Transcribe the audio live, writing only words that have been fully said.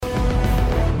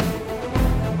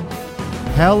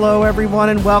Hello, everyone,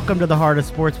 and welcome to the Heart of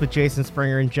Sports with Jason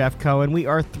Springer and Jeff Cohen. We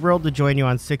are thrilled to join you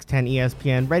on 610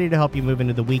 ESPN, ready to help you move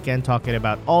into the weekend, talking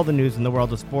about all the news in the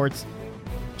world of sports.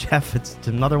 Jeff, it's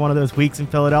another one of those weeks in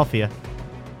Philadelphia.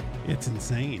 It's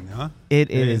insane, huh? It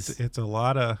is. It's a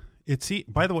lot of...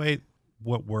 By the way,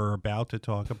 what we're about to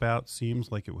talk about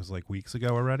seems like it was like weeks ago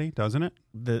already, doesn't it?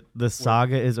 The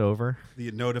saga is over.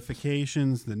 The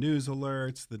notifications, the news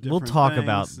alerts, the different We'll talk things.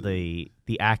 about the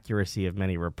accuracy of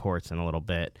many reports in a little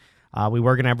bit. We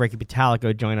were going to have Ricky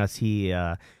Bottalico join us. He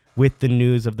with the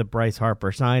news of the Bryce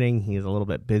Harper signing. He's a little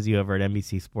bit busy over at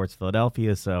NBC Sports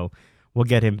Philadelphia, so we'll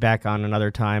get him back on another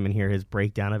time and hear his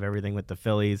breakdown of everything with the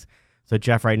Phillies. So,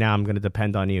 Jeff, right now I'm going to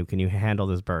depend on you. Can you handle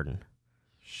this burden?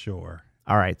 Sure.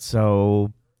 All right,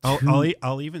 so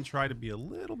I'll even try to be a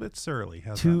little bit surly.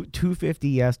 How's that?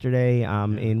 2:50 yesterday.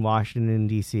 In Washington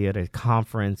D.C. at a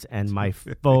conference, and my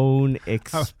phone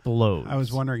explodes. I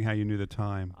was wondering how you knew the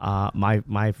time.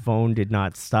 My phone did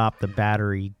not stop. The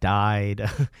battery died.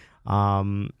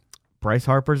 Bryce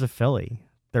Harper's a Philly.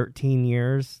 13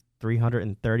 years,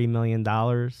 $330 million.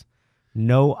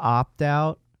 No opt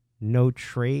out. No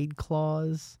trade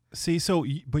clause. See,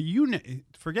 but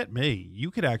forget me. You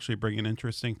could actually bring an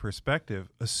interesting perspective,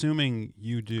 assuming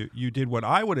you did what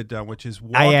I would have done, which is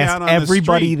walk I asked out on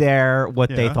everybody the street. there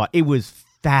what they thought. It was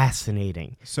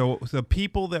fascinating. So the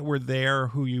people that were there,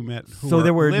 who you met,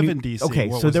 live in DC.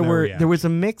 Okay, so there was a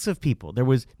mix of people. There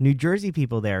was New Jersey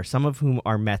people there, some of whom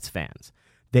are Mets fans.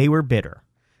 They were bitter.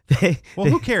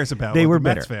 Who cares about they what were the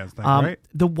bitter. Mets fans think, right?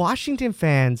 The Washington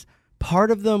fans, part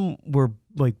of them were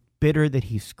like bitter that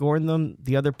he scorned them.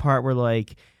 The other part were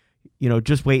like,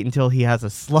 just wait until he has a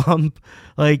slump.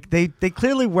 Like they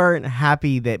clearly weren't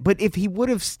happy that. But if he would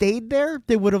have stayed there,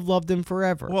 they would have loved him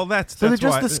forever. Well, that's they're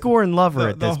just why, the score and lover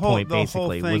at this point. The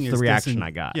basically, whole thing was the reaction I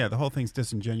got. Yeah, the whole thing's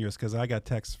disingenuous because I got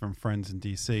texts from friends in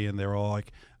D.C. and they're all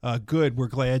like, "Good, we're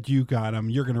glad you got him.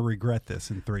 You're going to regret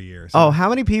this in 3 years." Oh, how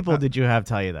many people did you have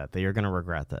tell you that you're going to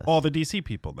regret this? All the D.C.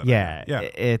 people. Yeah.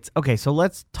 It's okay. So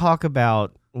let's talk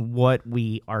about what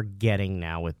we are getting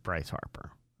now with Bryce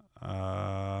Harper.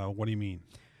 What do you mean?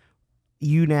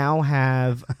 You now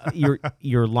have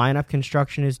your lineup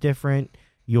construction is different.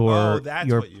 Your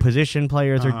position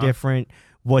players are different.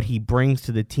 What he brings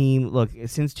to the team. Look,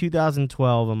 since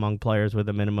 2012, among players with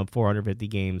a minimum of 450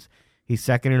 games, he's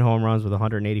second in home runs with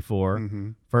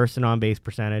 184, first in on-base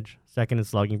percentage, second in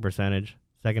slugging percentage,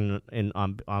 second in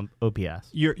on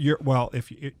OPS.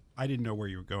 I didn't know where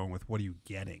you were going with what are you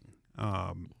getting.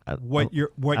 I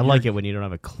like it when you don't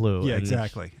have a clue. Yeah,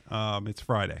 exactly. It's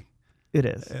Friday. It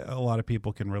is. A lot of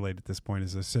people can relate at this point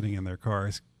as they're sitting in their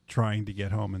cars trying to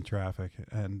get home in traffic.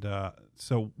 And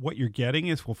so what you're getting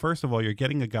is, well, first of all, you're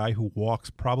getting a guy who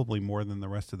walks probably more than the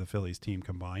rest of the Phillies team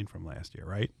combined from last year,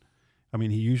 right? I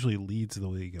mean, he usually leads the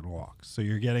league in walks. So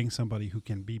you're getting somebody who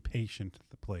can be patient at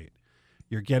the plate.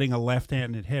 You're getting a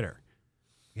left-handed hitter.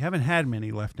 You haven't had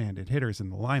many left-handed hitters in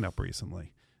the lineup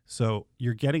recently. So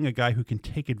you're getting a guy who can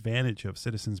take advantage of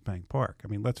Citizens Bank Park. I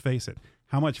mean, let's face it.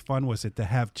 How much fun was it to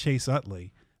have Chase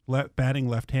Utley batting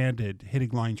left-handed,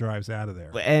 hitting line drives out of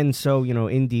there? And so,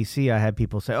 in D.C., I had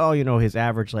people say, his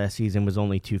average last season was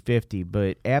only 250.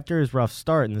 But after his rough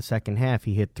start in the second half,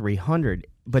 he hit 300.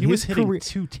 But he was hitting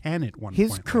 210 at one point.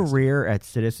 His career at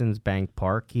Citizens Bank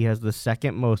Park, he has the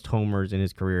second most homers in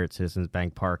his career at Citizens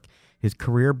Bank Park. His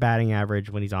career batting average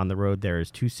when he's on the road there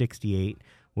is 268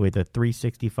 with a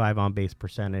 365 on-base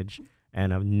percentage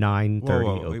and a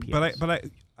 930 OPS. But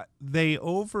they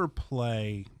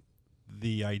overplay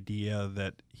the idea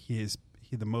that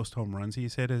the most home runs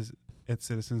he's hit is at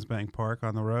Citizens Bank Park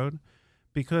on the road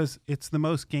because it's the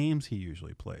most games he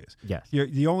usually plays. Yes.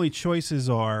 The only choices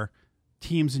are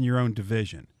teams in your own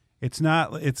division. It's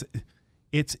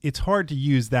hard to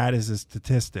use that as a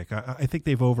statistic. I think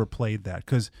they've overplayed that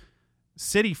because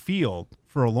Citi Field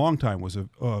for a long time was a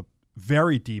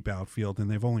very deep outfield, and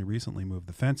they've only recently moved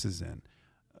the fences in.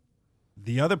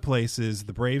 The other place is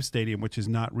the Braves Stadium, which is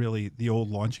not really the old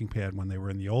launching pad when they were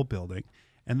in the old building.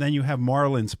 And then you have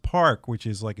Marlins Park, which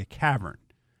is like a cavern.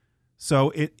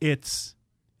 So it's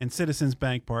and Citizens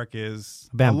Bank Park is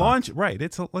a launch. Right,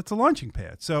 it's a launching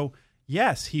pad. So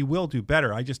yes, he will do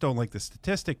better. I just don't like the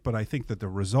statistic, but I think that the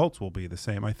results will be the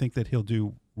same. I think that he'll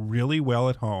do really well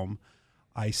at home.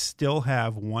 I still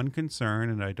have one concern,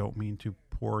 and I don't mean to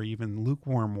pour even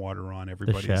lukewarm water on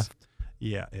everybody's. The shift.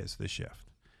 Yeah, it's the shift.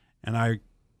 And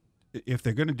if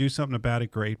they're going to do something about it,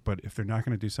 great. But if they're not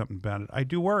going to do something about it, I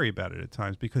do worry about it at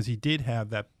times because he did have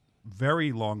that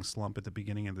very long slump at the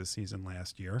beginning of the season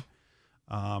last year.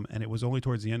 And it was only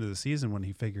towards the end of the season when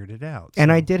he figured it out.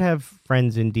 And I did have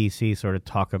friends in D.C. sort of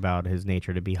talk about his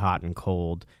nature to be hot and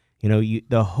cold.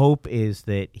 the hope is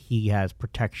that he has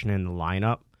protection in the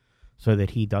lineup so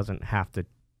that he doesn't have to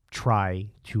try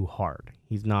too hard.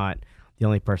 He's not the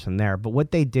only person there. But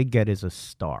what they did get is a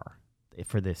star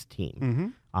for this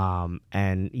team.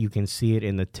 And you can see it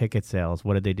in the ticket sales.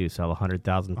 What did they do? Sell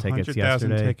 100,000 tickets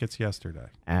yesterday? 100,000 tickets yesterday.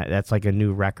 That's like a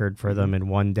new record for them in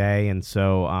one day. And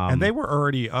so, and they were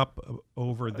already up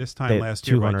over this time last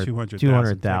year by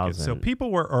 200,000 tickets. So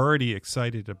people were already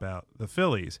excited about the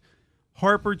Phillies.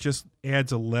 Harper just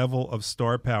adds a level of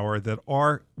star power that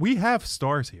we have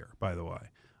stars here, by the way.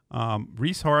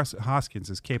 Rhys Hoskins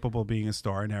is capable of being a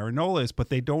star, and Aaron Nola is, but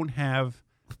they don't have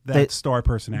that star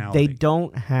personality. They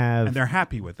don't have, and they're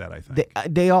happy with that. I think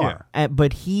they are. Yeah.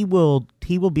 But he will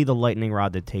be the lightning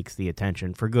rod that takes the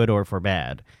attention for good or for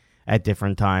bad at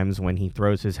different times when he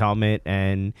throws his helmet,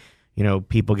 and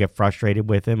people get frustrated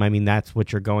with him. I mean, that's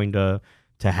what you're going to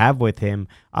have with him.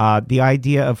 The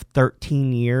idea of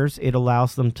 13 years, it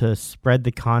allows them to spread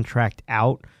the contract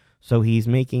out, so he's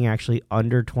making actually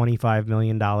under $25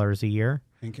 million a year.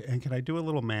 And can I do a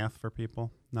little math for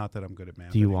people? Not that I'm good at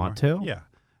math. Do you anymore. Want to? Yeah.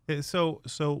 So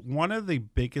one of the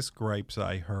biggest gripes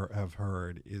I have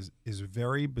heard is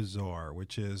very bizarre,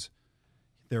 which is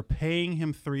they're paying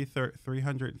him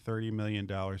 $330 million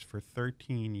for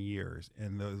 13 years,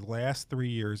 and the last 3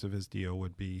 years of his deal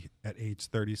would be at age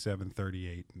 37,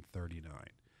 38, and 39.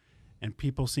 And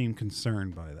people seem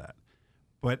concerned by that.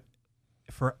 But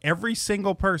for every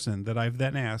single person that I've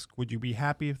then asked, would you be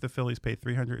happy if the Phillies paid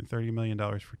 $330 million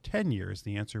for 10 years?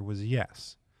 The answer was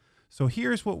yes. So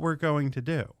here's what we're going to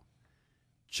do.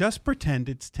 Just pretend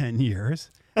it's 10 years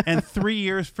and 3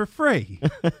 years for free.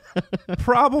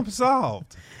 Problem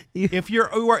solved. If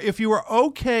you were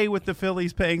okay with the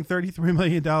Phillies paying $33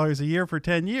 million a year for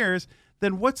 10 years,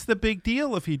 then what's the big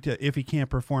deal if he can't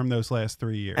perform those last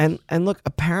 3 years? And look,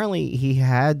 apparently he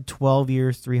had 12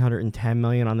 years, $310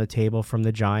 million on the table from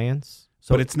the Giants.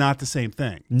 But it's not the same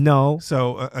thing. No.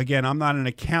 So, again, I'm not an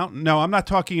accountant. No, I'm not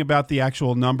talking about the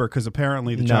actual number because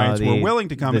apparently the Giants were willing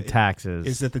to come. The taxes.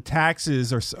 Is that the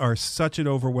taxes are such an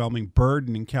overwhelming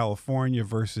burden in California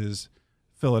versus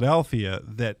Philadelphia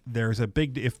that there's a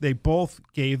big – if they both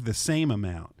gave the same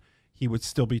amount, he would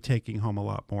still be taking home a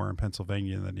lot more in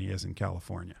Pennsylvania than he is in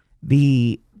California.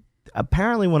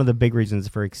 Apparently one of the big reasons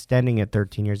for extending it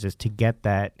 13 years is to get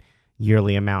that –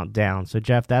 yearly amount down. So,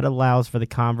 Jeff, that allows for the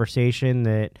conversation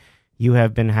that you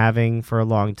have been having for a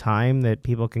long time that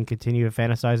people can continue to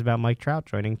fantasize about Mike Trout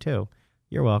joining too.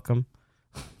 You're welcome.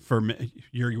 For me,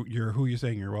 you're who you're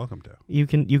saying you're welcome to. You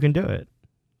can do it.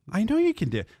 I know you can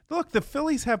do it. Look, the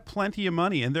Phillies have plenty of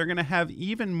money, and they're going to have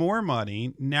even more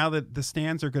money now that the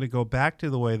stands are going to go back to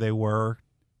the way they were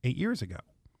 8 years ago.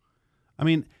 I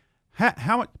mean,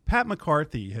 how Pat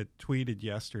McCarthy had tweeted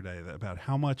yesterday about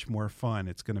how much more fun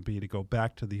it's going to be to go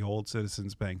back to the old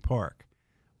Citizens Bank Park,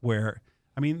 where,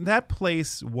 I mean, that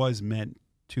place was meant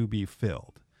to be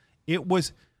filled. It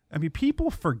was, I mean, people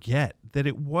forget that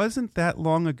it wasn't that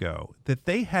long ago that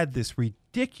they had this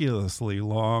ridiculously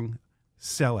long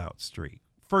sellout streak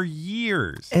for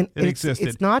years. And it existed.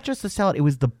 It's not just the sellout, it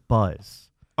was the buzz.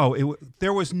 Oh,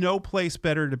 there was no place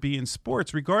better to be in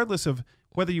sports, regardless of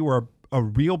whether you were a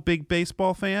real big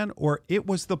baseball fan or it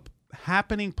was the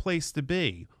happening place to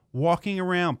be. Walking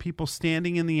around, people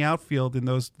standing in the outfield in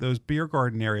those beer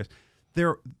garden areas.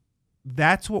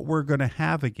 That's what we're going to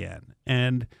have again.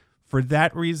 And for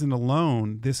that reason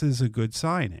alone, this is a good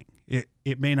signing.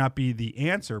 It may not be the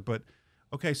answer, but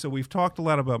okay, so we've talked a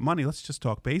lot about money. Let's just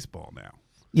talk baseball now.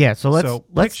 Yeah, so let's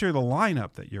picture the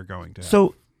lineup that you're going to have.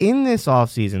 So in this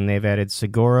offseason, they've added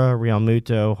Segura,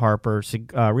 Realmuto, Harper.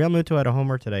 Realmuto had a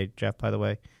homer today, Jeff, by the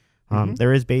way.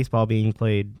 There is baseball being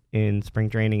played in spring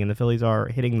training, and the Phillies are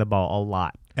hitting the ball a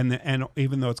lot. And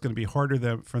even though it's going to be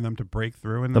harder for them to break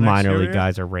through in the next minor year, league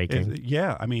guys are raking.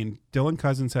 I mean, Dylan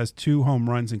Cousins has 2 home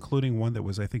runs, including one that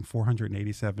was, I think,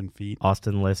 487 feet.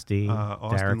 Austin Listy,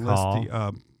 Derek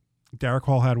Hall. Derek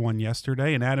Hall had one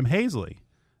yesterday, and Adam Hazley,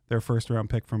 their first-round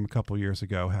pick from a couple years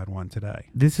ago, had one today.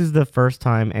 This is the first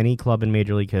time any club in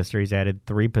Major League history has added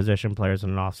 3 position players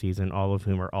in an offseason, all of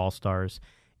whom are all-stars.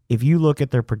 If you look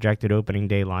at their projected opening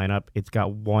day lineup, it's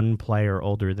got 1 player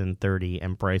older than 30,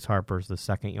 and Bryce Harper is the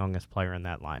second youngest player in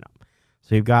that lineup.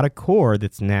 So you've got a core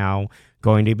that's now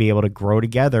going to be able to grow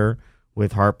together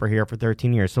with Harper here for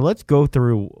 13 years. So let's go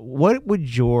through, what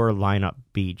would your lineup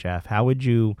be, Jeff? How would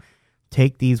you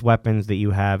take these weapons that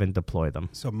you have and deploy them?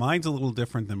 So mine's a little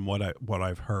different than what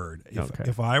I've heard.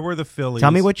 If I were the Phillies,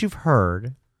 tell me what you've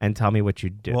heard and tell me what you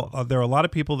do. Well, there are a lot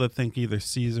of people that think either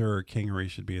Caesar or Kingery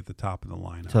should be at the top of the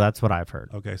lineup. So that's what I've heard.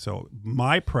 Okay, so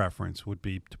my preference would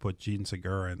be to put Gene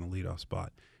Segura in the leadoff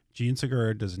spot. Gene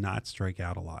Segura does not strike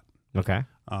out a lot. Okay.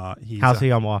 How's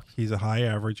he on walks? He's a high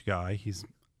average guy. He's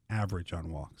average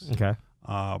on walks. Okay.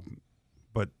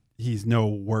 But he's no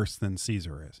worse than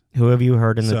Caesar is. Who have you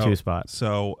heard in the 2 spots?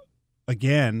 So,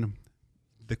 again,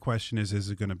 the question is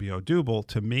it going to be Odubel?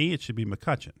 To me, it should be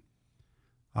McCutchen.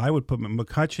 I would put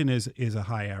McCutchen is a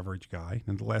high average guy.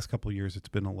 In the last couple of years, it's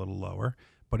been a little lower,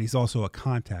 but he's also a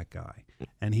contact guy,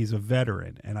 and he's a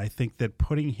veteran. And I think that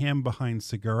putting him behind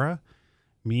Segura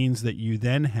means that you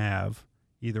then have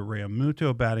either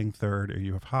Realmuto batting third, or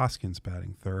you have Hoskins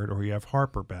batting third, or you have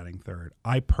Harper batting third.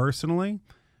 I personally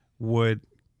would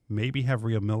maybe have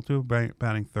Realmuto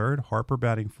batting third, Harper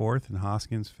batting fourth, and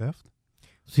Hoskins fifth.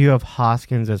 So you have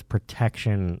Hoskins as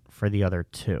protection for the other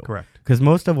 2. Correct. Because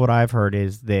most of what I've heard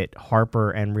is that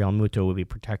Harper and Realmuto would be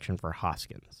protection for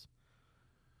Hoskins.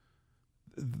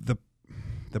 The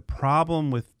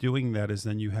problem with doing that is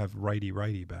then you have righty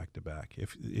back to back.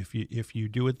 If you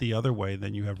do it the other way,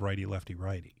 then you have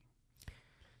righty.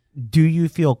 Do you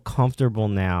feel comfortable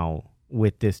now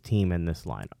with this team and this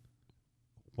lineup?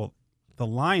 Well, the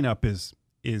lineup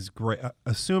is great.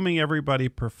 Assuming everybody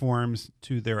performs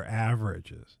to their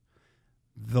averages,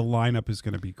 the lineup is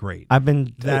going to be great. I've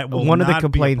been one of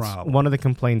the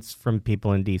complaints from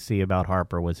people in DC about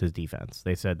Harper was his defense.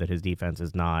 They said that his defense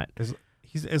is not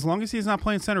as long as he's not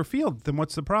playing center field, then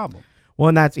what's the problem?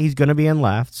 Well, and he's going to be in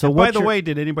left. So by the way,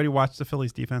 did anybody watch the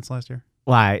Phillies defense last year?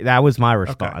 Why? That was my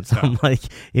response. Okay, no. I'm like,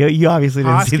 you obviously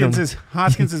didn't see them.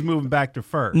 Hoskins is moving back to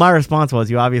first. My response was,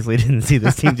 you obviously didn't see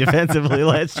this team defensively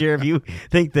last year if you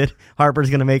think that Harper's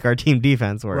going to make our team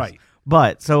defense worse. Right.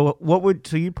 But, so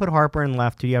you put Harper in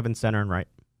left, who do you have in center and right?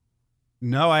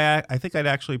 No, I think I'd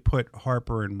actually put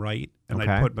Harper in right, and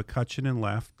I'd put McCutchen in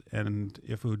left, and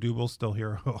if Odubel's still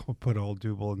here, I'll put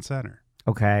Odubel in center.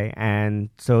 Okay,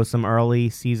 and so some early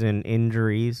season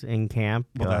injuries in camp.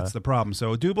 Well, that's the problem.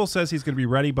 So Odubel says he's going to be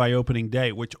ready by opening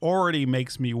day, which already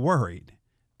makes me worried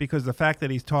because the fact that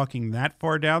he's talking that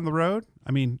far down the road,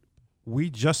 I mean,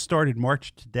 we just started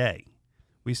March today.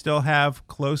 We still have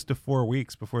close to 4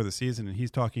 weeks before the season, and he's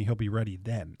talking he'll be ready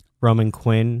then. Roman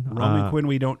Quinn,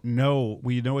 we don't know.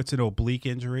 We know it's an oblique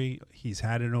injury. He's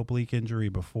had an oblique injury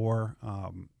before.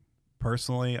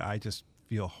 Personally, I just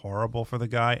feel horrible for the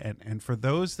guy, and for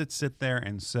those that sit there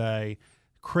and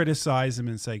criticize him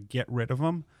and say get rid of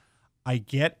him, I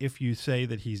get if you say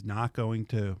that he's not going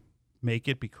to make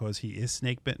it because he is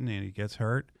snake bitten and he gets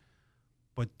hurt,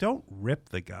 but don't rip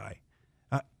the guy.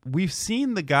 We've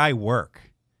seen the guy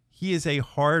work. He is a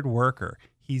hard worker.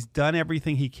 He's done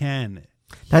everything he can.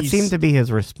 That seemed to be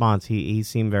his response. He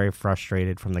seemed very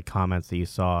frustrated from the comments that you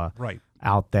saw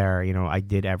out there. You know, I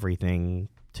did everything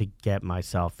to get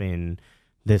myself in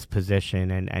this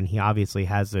position, and he obviously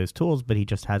has those tools, but he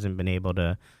just hasn't been able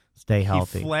to stay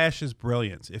healthy. He flashes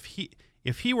brilliance.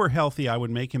 If he were healthy, I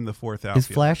would make him the fourth outfielder. Is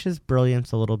flashes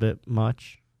brilliance a little bit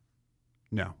much?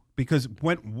 No, because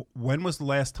when was the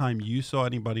last time you saw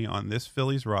anybody on this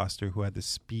Phillies roster who had the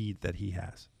speed that he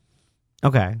has?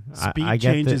 Okay, speed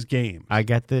changes games. I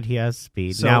get that he has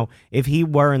speed. So, now, if he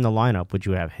were in the lineup, would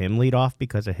you have him lead off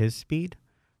because of his speed?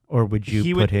 Or would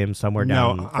you put him somewhere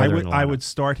down? No, I would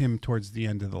start him towards the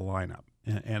end of the lineup,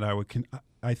 and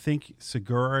I think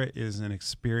Segura is an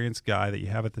experienced guy that you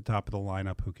have at the top of the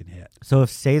lineup who can hit. So if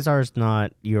Cesar's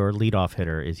not your leadoff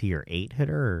hitter, is he your 8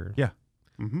 hitter? Or? Yeah,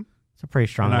 mm-hmm. It's a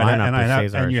pretty strong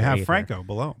lineup. And you have Franco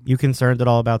below. You concerned at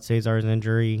all about Cesar's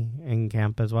injury in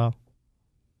camp as well?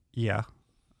 Yeah,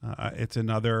 it's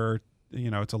another.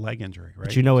 It's a leg injury, right?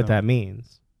 But you know what that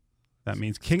means. That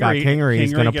means Kingery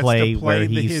is going to play where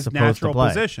he's his supposed to play.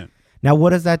 Position. Now, what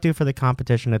does that do for the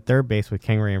competition at third base with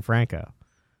Kingery and Franco?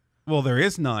 Well, there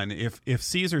is none. If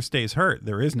Caesar stays hurt,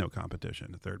 there is no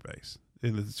competition at third base.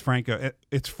 It's Franco.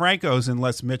 It's Franco's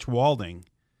unless Mitch Walding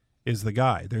is the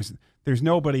guy. There's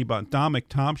nobody but Dominic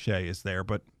Tomshay is there,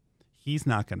 but he's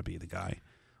not going to be the guy.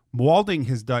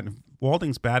 Walding's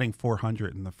batting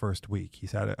 .400 in the first week.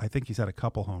 I think he's had a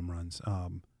couple home runs,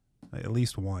 at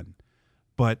least one,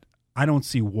 but I don't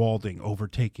see Walding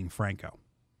overtaking Franco.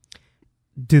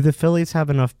 Do the Phillies have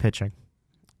enough pitching?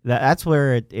 That's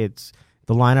where it's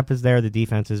the lineup is there, the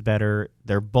defense is better,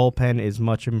 their bullpen is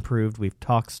much improved. We've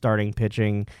talked starting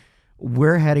pitching.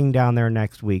 We're heading down there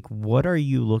next week. What are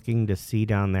you looking to see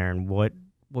down there, and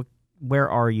where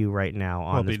are you right now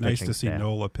on this pitching? It'd be nice to see staff?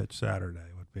 Nola pitch Saturday.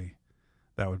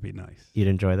 That would be nice. You'd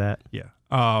enjoy that? Yeah.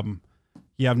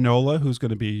 You have Nola, who's going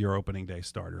to be your opening day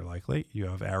starter, likely. You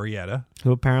have Arrieta,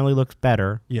 who apparently looks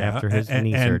better after his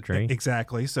knee surgery.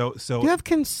 Exactly. So, do you have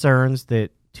concerns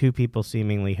that two people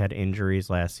seemingly had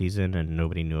injuries last season and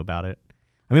nobody knew about it?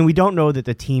 I mean, we don't know that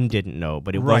the team didn't know,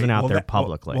 but it wasn't out there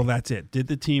publicly. Well, that's it. Did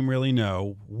the team really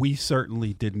know? We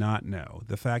certainly did not know.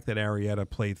 The fact that Arrieta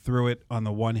played through it, on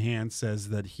the one hand, says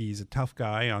that he's a tough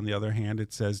guy. On the other hand,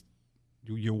 it says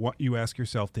you ask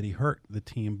yourself, did he hurt the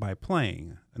team by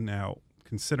playing? Now,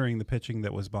 considering the pitching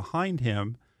that was behind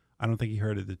him, I don't think he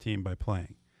hurted the team by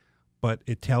playing. But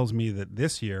it tells me that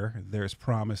this year there's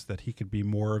promise that he could be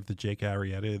more of the Jake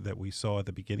Arrieta that we saw at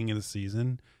the beginning of the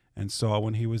season and saw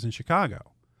when he was in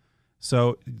Chicago.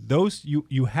 So those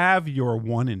you have your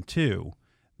 1 and 2.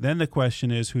 Then the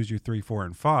question is, who's your 3, 4,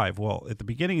 and 5? Well, at the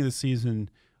beginning of the season,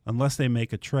 unless they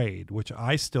make a trade, which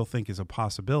I still think is a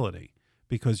possibility,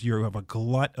 because you have a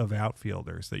glut of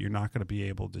outfielders that you're not going to be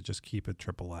able to just keep at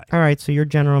AAA. All right, so you're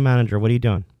general manager. What are you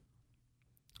doing?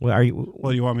 Well, are you?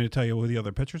 Well, you want me to tell you who the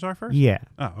other pitchers are first? Yeah.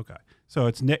 Oh, okay. So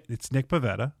it's Nick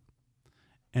Pivetta,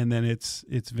 and then it's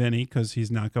Vinny because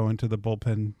he's not going to the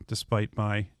bullpen despite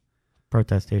my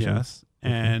protestation. Yes.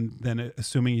 And then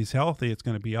assuming he's healthy, it's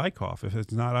going to be Eichhoff. If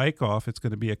it's not Eichhoff, it's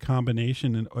going to be a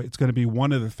combination, and it's going to be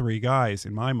one of the 3 guys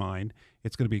in my mind.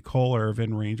 It's going to be Cole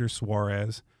Irvin, Ranger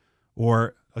Suarez,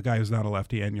 or a guy who's not a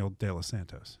lefty, Aniel De Los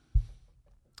Santos.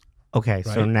 Okay, right?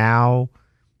 So now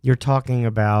you're talking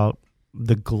about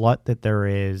the glut that there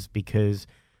is, because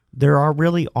there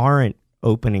aren't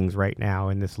openings right now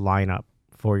in this lineup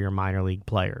for your minor league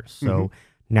players. So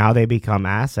now they become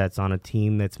assets on a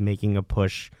team that's making a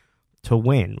push to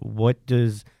win. What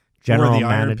does general manager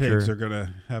Iron Pigs are going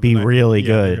to have be really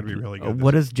good? Be really good.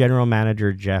 What does general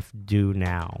manager Jeff do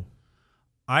now?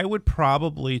 I would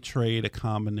probably trade a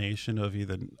combination of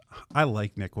either. I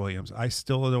like Nick Williams. I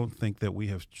still don't think that we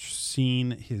have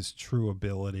seen his true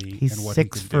ability. He's and what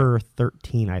 6 he can for do.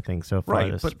 13, I think, so far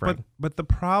this spring. But the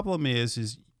problem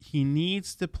is he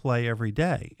needs to play every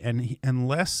day, and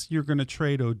unless you're going to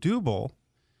trade Odubel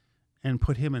and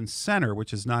put him in center,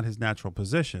 which is not his natural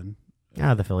position.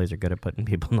 Yeah, the Phillies are good at putting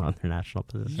people on their national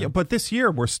position. Yeah, but this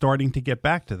year we're starting to get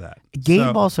back to that.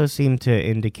 Gabe also seemed to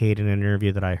indicate in an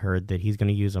interview that I heard that he's going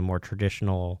to use a more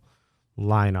traditional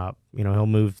lineup. You know, he'll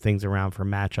move things around for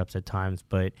matchups at times,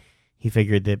 but he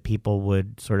figured that people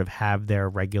would sort of have their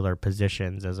regular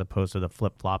positions as opposed to the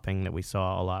flip-flopping that we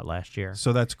saw a lot last year.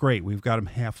 So that's great. We've got him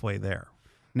halfway there.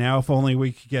 Now, if only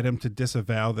we could get him to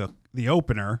disavow the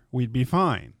opener, we'd be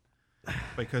fine.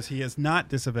 Because he has not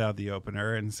disavowed the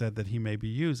opener and said that he may be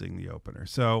using the opener.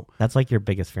 So that's like your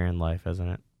biggest fear in life, isn't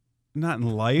it? Not in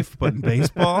life, but in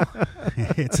baseball.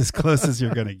 It's as close as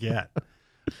you're going to get.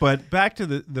 But back to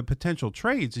the potential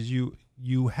trades is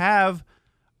you have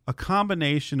a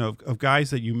combination of guys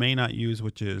that you may not use,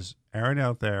 which is Aaron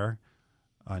out there,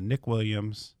 Nick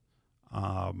Williams,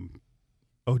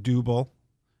 Odubel,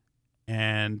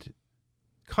 and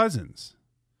Cousins.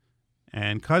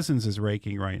 And Cousins is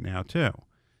raking right now too.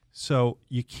 So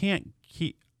you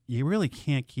really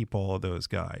can't keep all of those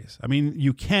guys. I mean,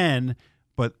 you can,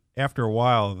 but after a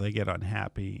while they get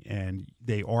unhappy, and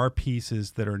they are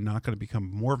pieces that are not going to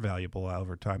become more valuable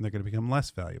over time. They're going to become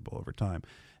less valuable over time.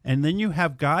 And then you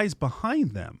have guys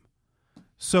behind them.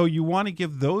 So you want to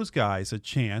give those guys a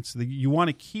chance. You want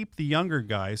to keep the younger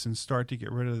guys and start to get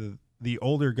rid of the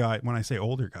older guy. When I say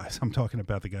older guys, I'm talking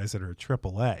about the guys that are at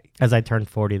AAA. As I turned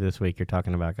 40 this week, you're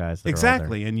talking about guys that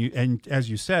exactly. are older. And as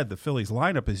you said, the Phillies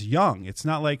lineup is young. It's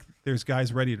not like there's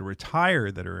guys ready to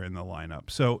retire that are in the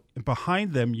lineup. So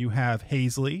behind them, you have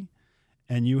Hazley,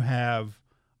 and you have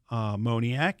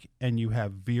Moniak, and you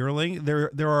have Veerling.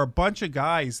 There are a bunch of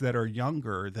guys that are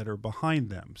younger that are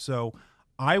behind them. So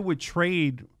I would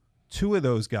trade 2 of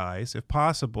those guys, if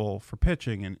possible, for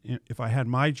pitching. And if I had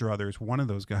my druthers, one of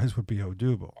those guys would be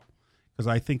Odubel, because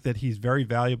I think that he's very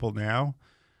valuable now.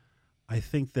 I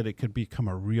think that it could become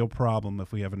a real problem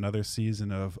if we have another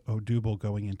season of Odubel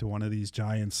going into one of these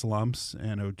giant slumps,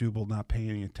 and Odubel not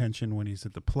paying attention when he's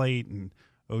at the plate, and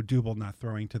Odubel not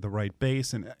throwing to the right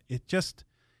base. And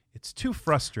it's too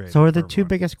frustrating. So are the 2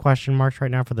 biggest question marks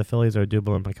right now for the Phillies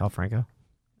Odubel and Maikel Franco?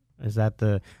 Is that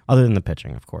other than the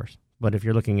pitching, of course? But if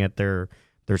you're looking at their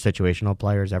situational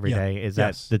players every day, is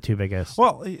that the 2 biggest?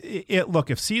 Well, look,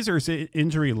 if Caesar's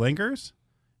injury lingers,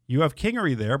 you have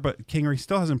Kingery there, but Kingery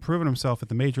still hasn't proven himself at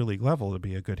the major league level to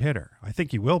be a good hitter. I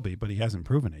think he will be, but he hasn't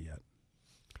proven it yet.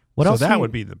 That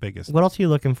would be the biggest. What else are you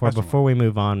looking for before we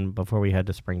move on, before we head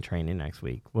to spring training next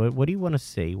week? What do you want to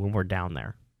see when we're down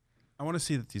there? I want to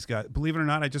see that these guys, believe it or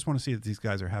not, I just want to see that these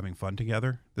guys are having fun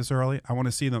together this early. I want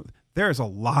to see them. There's a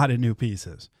lot of new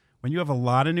pieces. When you have a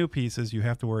lot of new pieces, you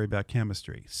have to worry about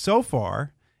chemistry. So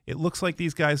far, it looks like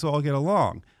these guys all get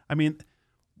along. I mean,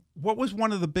 what was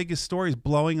one of the biggest stories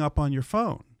blowing up on your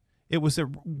phone? It was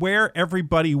where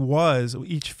everybody was,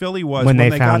 each Philly was when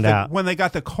they found out. When they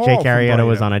got the call. Jake Arrieta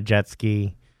was on a jet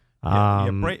ski.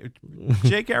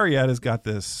 Jake Arrieta's got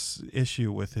this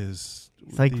issue with his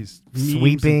these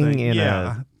sweeping in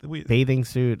a bathing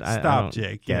suit.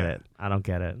 Jake. I don't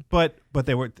get it. But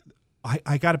they were.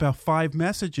 I got about 5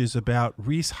 messages about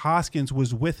Rhys Hoskins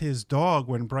was with his dog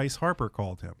when Bryce Harper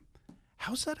called him.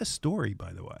 How's that a story,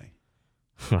 by the way?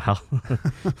 Well,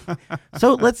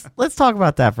 so let's talk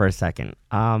about that for a second.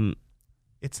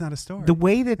 It's not a story. The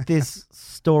way that this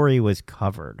story was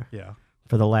covered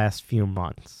for the last few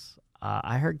months,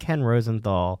 I heard Ken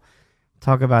Rosenthal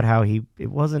talk about how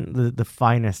it wasn't the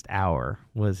finest hour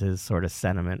was his sort of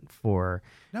sentiment for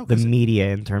the media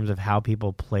in terms of how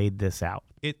people played this out.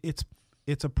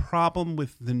 It's a problem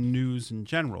with the news in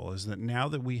general, is that now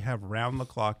that we have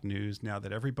round-the-clock news, now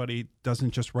that everybody doesn't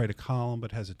just write a column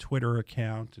but has a Twitter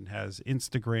account and has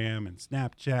Instagram and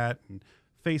Snapchat and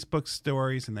Facebook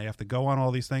stories, and they have to go on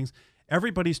all these things,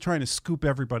 everybody's trying to scoop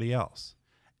everybody else.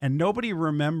 And nobody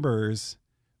remembers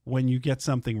when you get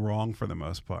something wrong for the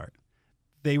most part.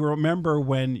 They remember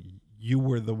when you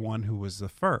were the one who was the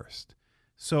first.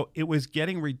 So it was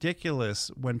getting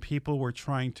ridiculous when people were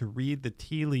trying to read the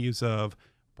tea leaves of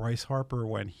Bryce Harper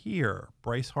went here.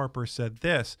 Bryce Harper said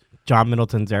this. John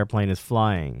Middleton's airplane is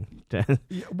flying.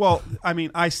 Well, I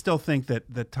mean, I still think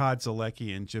that Todd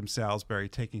Zalecki and Jim Salisbury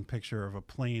taking a picture of a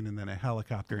plane and then a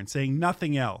helicopter and saying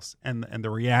nothing else, and the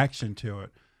reaction to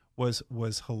it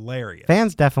was hilarious.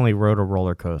 Fans definitely rode a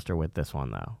roller coaster with this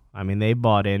one, though. I mean, they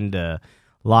bought into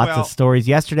lots of stories.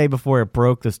 Yesterday, before it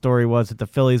broke, the story was that the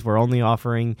Phillies were only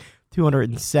offering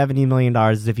 $270 million,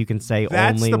 as if you can say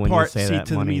only when you say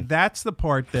that money. Me, that's the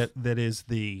part that is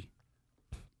the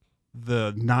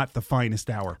not the finest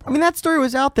hour part. I mean, that story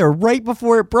was out there right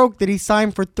before it broke that he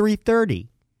signed for $330.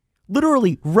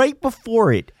 Literally, right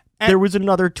before it, there was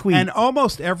another tweet. And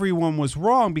almost everyone was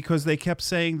wrong because they kept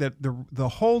saying that the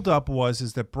holdup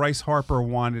is that Bryce Harper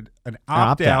wanted an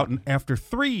opt-out after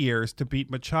 3 years to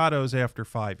beat Machado's after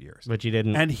 5 years. But you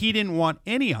didn't. And he didn't want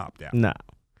any opt-out. No.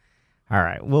 All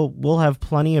right. We'll have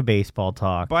plenty of baseball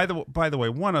talk. By the way,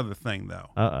 one other thing,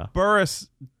 though. Burris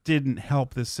didn't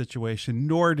help this situation,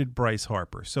 nor did Bryce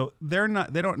Harper. So they're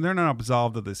not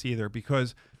absolved of this either,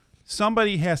 because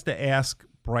somebody has to ask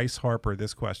Bryce Harper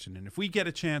this question, and if we get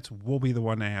a chance, we'll be the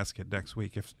one to ask it next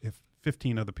week if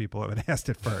 15 other people haven't asked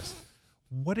it first.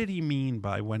 What did he mean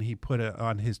by when he put it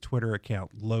on his Twitter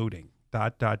account, loading, ...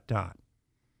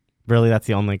 Really, that's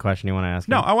the only question you want to ask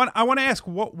him? No, I want to ask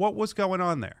what was going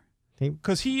on there.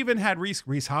 Because he even had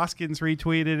Rhys Hoskins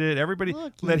retweeted it. Everybody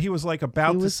that he was like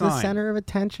about to sign. He was the center of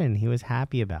attention. He was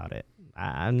happy about it.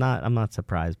 I'm not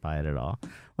surprised by it at all.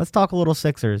 Let's talk a little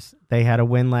Sixers. They had a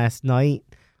win last night.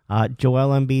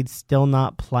 Joel Embiid still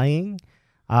not playing.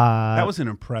 That was an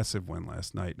impressive win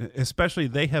last night. Especially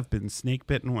they have been snake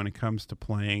bitten when it comes to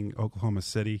playing Oklahoma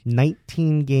City.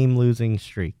 19-game losing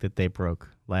streak that they broke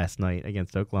last night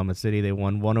against Oklahoma City. They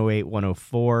won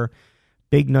 108-104.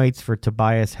 Big nights for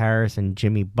Tobias Harris and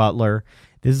Jimmy Butler.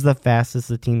 This is the fastest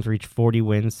the team's reached 40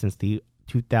 wins since the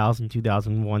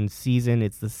 2000-2001 season.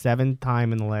 It's the 7th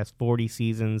time in the last 40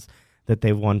 seasons that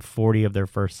they've won 40 of their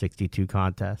first 62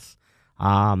 contests.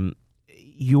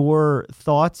 Your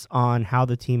thoughts on how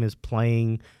the team is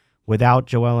playing without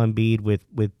Joel Embiid?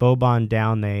 With Boban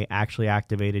down, they actually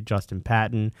activated Justin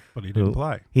Patton, but he didn't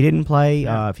play. He didn't play.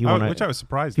 Yeah. Which I was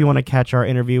surprised. If you want to catch our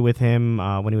interview with him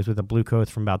when he was with the Blue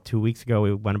Coats from about 2 weeks ago,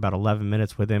 we went about 11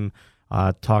 minutes with him,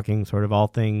 talking sort of all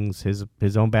things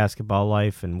his own basketball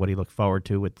life and what he looked forward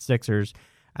to with the Sixers.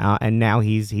 And now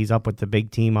he's up with the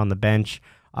big team on the bench.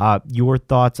 Your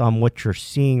thoughts on what you're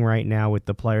seeing right now with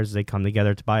the players as they come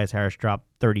together? Tobias Harris dropped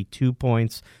 32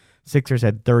 points. Sixers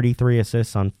had 33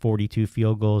 assists on 42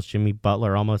 field goals. Jimmy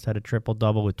Butler almost had a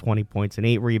triple-double with 20 points and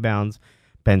 8 rebounds.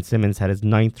 Ben Simmons had his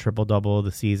 9th triple-double of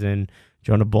the season.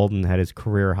 Jonah Bolden had his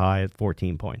career high at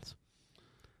 14 points.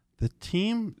 The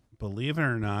team, believe it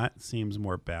or not, seems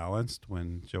more balanced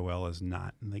when Joel is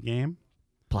not in the game.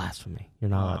 Blasphemy.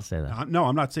 You're not allowed to say that. No,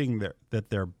 I'm not saying that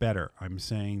they're better. I'm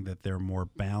saying that they're more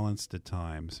balanced at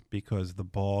times because the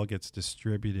ball gets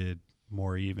distributed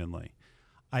more evenly.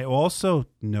 I also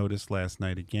noticed last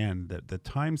night again that the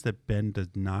times that Ben does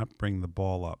not bring the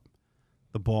ball up,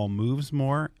 the ball moves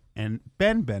more, and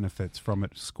Ben benefits from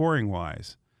it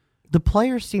scoring-wise. The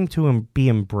players seem to be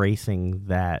embracing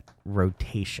that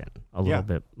rotation a little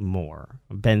bit more.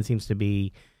 Ben seems to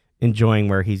be enjoying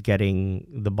where he's getting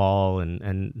the ball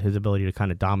and his ability to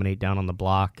kind of dominate down on the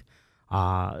block.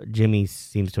 Jimmy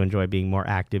seems to enjoy being more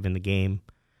active in the game.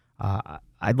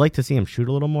 I'd like to see him shoot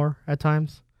a little more at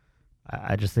times.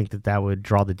 I just think that would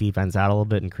draw the defense out a little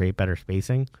bit and create better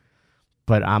spacing.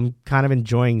 But I'm kind of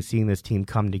enjoying seeing this team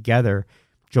come together.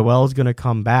 Joel's going to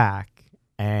come back,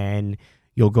 and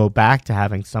you'll go back to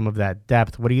having some of that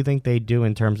depth. What do you think they do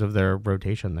in terms of their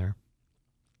rotation there?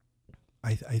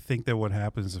 I think that what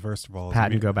happens, first of all,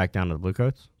 Patton go back down to the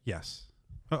Bluecoats? Yes.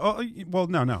 Well,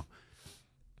 no.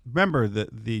 Remember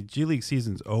that the G League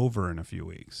season's over in a few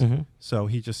weeks, so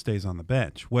he just stays on the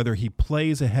bench. Whether he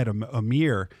plays ahead of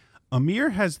Amir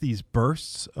has these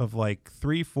bursts of like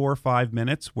 3, 4, 5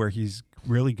 minutes where he's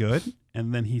really good,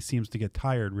 and then he seems to get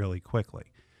tired really quickly.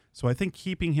 So I think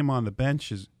keeping him on the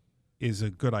bench is a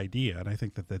good idea, and I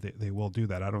think that they will do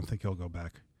that. I don't think he'll go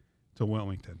back to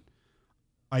Wilmington.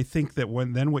 I think that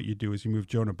what you do is you move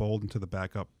Jonah Bolden to the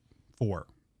backup 4,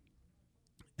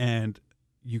 and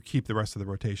you keep the rest of the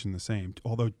rotation the same.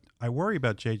 Although I worry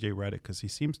about J.J. Redick because he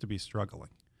seems to be struggling.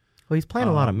 Well, he's playing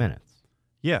a lot of minutes.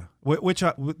 Yeah,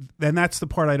 and that's the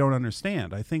part I don't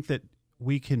understand. I think that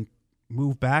we can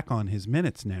move back on his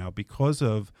minutes now because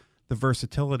of the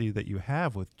versatility that you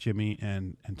have with Jimmy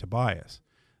and Tobias.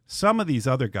 Some of these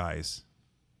other guys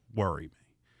worry me.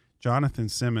 Jonathan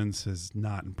Simmons has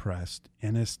not impressed.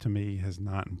 Ennis, to me, has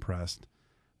not impressed.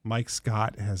 Mike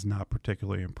Scott has not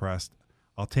particularly impressed.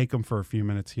 I'll take them for a few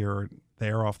minutes here or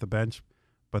there off the bench,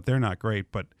 but they're not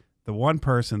great. But the one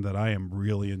person that I am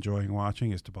really enjoying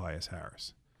watching is Tobias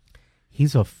Harris.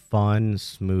 He's a fun,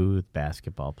 smooth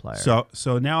basketball player.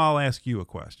 So now I'll ask you a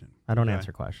question. I don't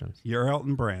answer questions. You're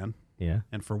Elton Brand. Yeah.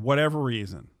 And for whatever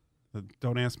reason,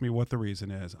 don't ask me what the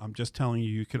reason is. I'm just telling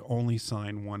you could only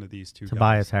sign one of these two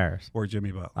Tobias guys. Harris. Or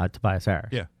Jimmy Butler. Tobias Harris.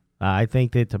 Yeah. I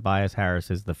think that Tobias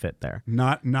Harris is the fit there.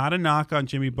 Not a knock on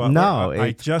Jimmy Butler. No.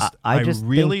 I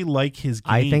really like his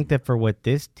game. I think that for what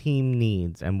this team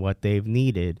needs and what they've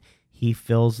needed, he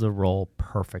fills the role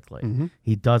perfectly. Mm-hmm.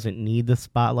 He doesn't need the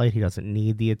spotlight. He doesn't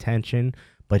need the attention,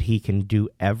 but he can do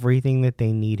everything that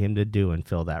they need him to do and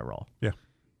fill that role. Yeah.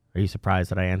 Are you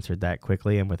surprised that I answered that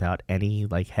quickly and without any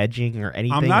hedging or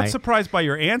anything? I'm not surprised by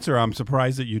your answer. I'm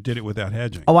surprised that you did it without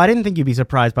hedging. Oh, I didn't think you'd be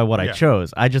surprised by what I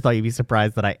chose. I just thought you'd be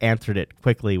surprised that I answered it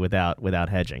quickly without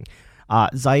hedging.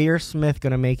 Zaire Smith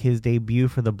going to make his debut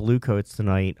for the Bluecoats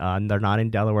tonight. They're not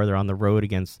in Delaware. They're on the road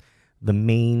against the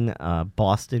main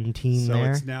Boston team so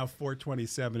there. It's now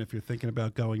 4:27. If you're thinking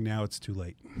about going now, it's too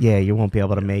late. Yeah, you won't be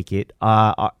able to make it.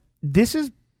 This is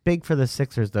big for the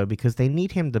Sixers, though, because they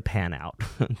need him to pan out.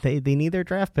 they need their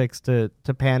draft picks to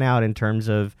pan out in terms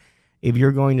of if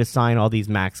you're going to sign all these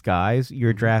max guys,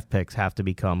 your draft picks have to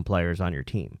become players on your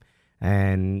team.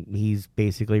 And he's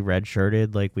basically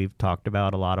redshirted, like we've talked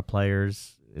about a lot of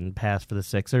players in the past for the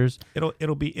Sixers.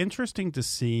 It'll be interesting to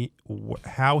see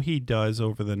how he does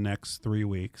over the next 3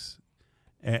 weeks,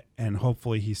 and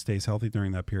hopefully he stays healthy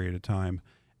during that period of time.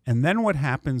 And then what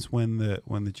happens when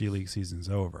the G League season's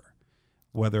over?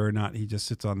 Whether or not he just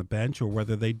sits on the bench or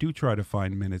whether they do try to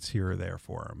find minutes here or there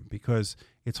for him. Because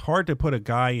it's hard to put a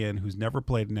guy in who's never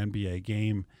played an NBA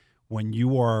game when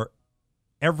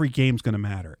every game's going to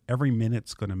matter. Every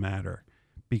minute's going to matter.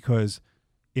 Because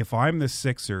if I'm the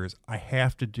Sixers, I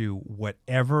have to do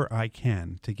whatever I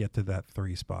can to get to that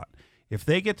 3 spot. If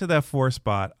they get to that 4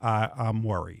 spot, I'm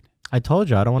worried. I told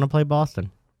you, I don't want to play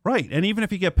Boston. Right, and even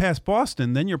if you get past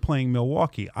Boston, then you're playing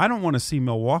Milwaukee. I don't want to see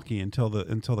Milwaukee until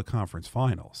the conference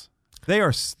finals. They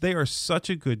are such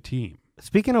a good team.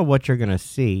 Speaking of what you're going to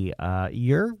see,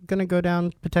 you're going to go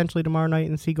down potentially tomorrow night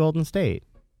and see Golden State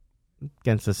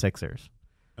against the Sixers.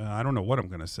 I don't know what I'm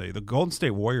going to say. The Golden State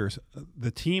Warriors,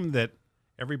 the team that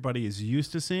everybody is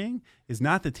used to seeing, is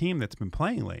not the team that's been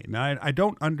playing late. Now, I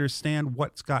don't understand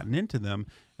what's gotten into them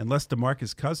unless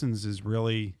DeMarcus Cousins is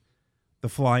really the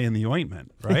fly in the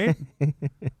ointment, right?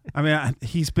 I mean,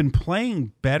 he's been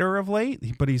playing better of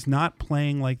late, but he's not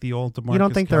playing like the old DeMarcus. You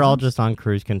don't think Cousins? They're all just on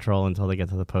cruise control until they get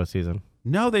to the postseason?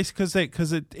 No, because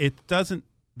it doesn't.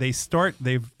 They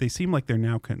seem like they're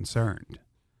now concerned.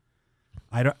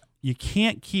 You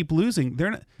can't keep losing.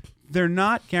 They're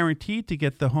not guaranteed to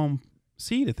get the home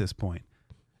seed at this point.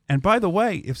 And by the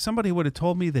way, if somebody would have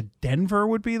told me that Denver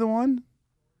would be the one,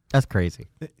 that's crazy.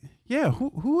 Yeah,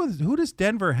 who does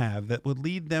Denver have that would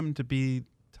lead them to be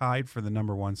tied for the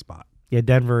number 1 spot? Yeah,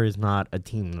 Denver is not a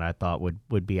team that I thought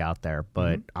would be out there.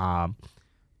 But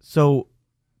so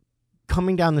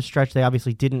coming down the stretch, they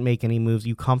obviously didn't make any moves.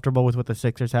 You comfortable with what the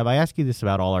Sixers have? I ask you this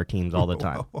about all our teams all the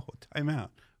time. Time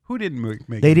out. Who didn't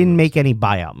make? They didn't make any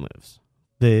buyout moves.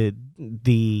 The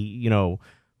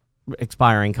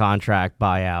expiring contract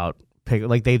buyout.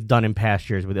 Like they've done in past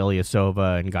years with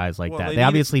Ilyasova and guys like that. They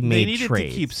obviously made trades. They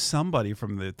needed to keep somebody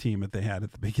from the team that they had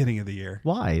at the beginning of the year.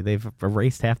 Why? They've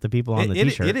erased half the people on the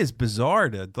T-shirt. It is bizarre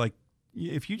to,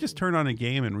 if you just turn on a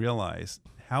game and realize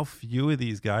how few of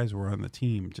these guys were on the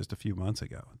team just a few months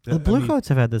ago. The Bluecoats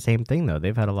have had the same thing, though.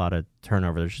 They've had a lot of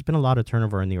turnover. There's just been a lot of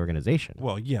turnover in the organization.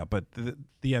 Well, yeah, but the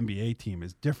NBA team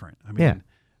is different. I mean,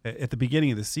 at the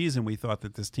beginning of the season, we thought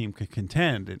that this team could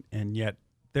contend, and yet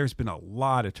there's been a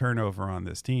lot of turnover on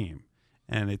this team,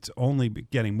 and it's only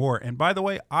getting more. And by the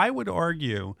way, I would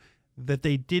argue that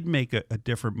they did make a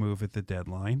different move at the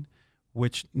deadline,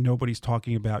 which nobody's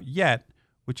talking about yet,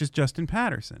 which is Justin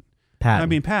Patton.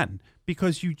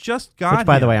 Because you just got Which,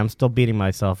 by the way, I'm still beating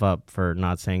myself up for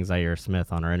not saying Zaire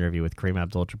Smith on our interview with Kareem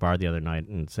Abdul-Jabbar the other night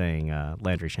and saying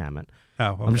Landry Shamet.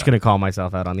 Oh, okay. I'm just going to call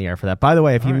myself out on the air for that. By the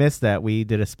way, if you missed that, we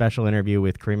did a special interview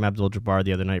with Kareem Abdul-Jabbar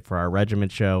the other night for our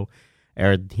Regiment show,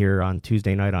 aired here on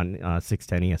Tuesday night on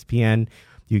 610 ESPN.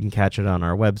 You can catch it on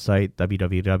our website,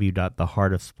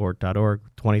 www.theheartofsport.org.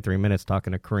 23 minutes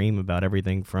talking to Kareem about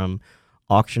everything from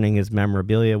auctioning his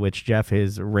memorabilia, which, Jeff,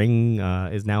 his ring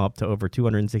is now up to over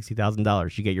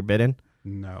 $260,000. You get your bid in?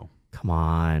 No. Come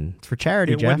on. It's for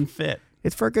charity, Jeff. It wouldn't fit.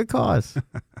 It's for a good cause.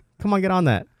 Come on, get on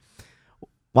that.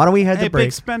 Why don't we head to break? Hey,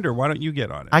 big spender, why don't you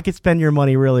get on it? I could spend your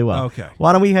money really well. Okay.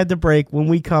 Why don't we head to break? When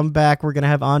we come back, we're going to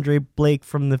have Andre Blake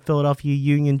from the Philadelphia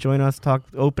Union join us, talk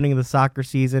opening of the soccer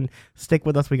season. Stick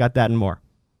with us. We got that and more.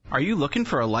 Are you looking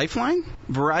for a lifeline?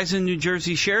 Verizon New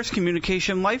Jersey Shares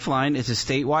Communication Lifeline is a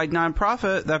statewide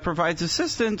nonprofit that provides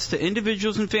assistance to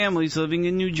individuals and families living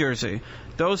in New Jersey,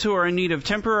 those who are in need of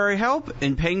temporary help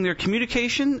in paying their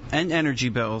communication and energy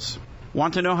bills.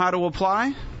 Want to know how to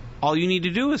apply? All you need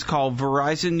to do is call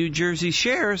Verizon New Jersey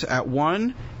Shares at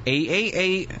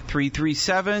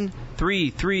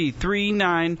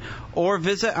 1-888-337-3339 or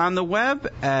visit on the web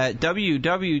at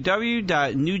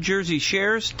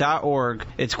www.newjerseyshares.org.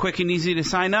 It's quick and easy to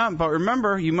sign up, but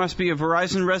remember, you must be a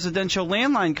Verizon residential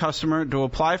landline customer to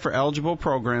apply for eligible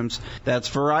programs. That's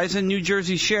Verizon New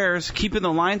Jersey Shares, keeping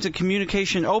the lines of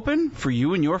communication open for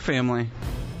you and your family.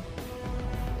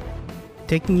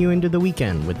 Taking you into the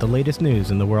weekend with the latest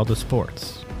news in the world of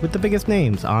sports, with the biggest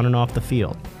names on and off the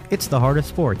field. It's The Heart of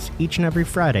Sports each and every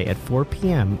Friday at 4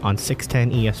 p.m. on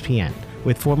 610 ESPN,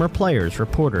 with former players,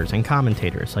 reporters, and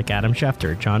commentators like Adam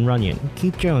Schefter, John Runyon,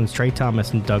 Keith Jones, Trey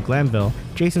Thomas, and Doug Glanville.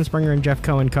 Jason Springer and Jeff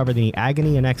Cohen cover the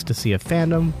agony and ecstasy of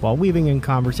fandom while weaving in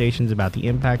conversations about the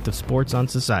impact of sports on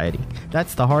society.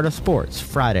 That's The Heart of Sports,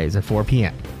 Fridays at 4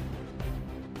 p.m.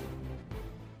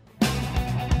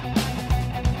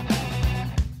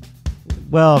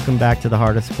 Welcome back to the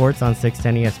Heart of Sports on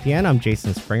 610 ESPN. I'm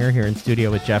Jason Springer here in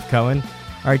studio with Jeff Cohen.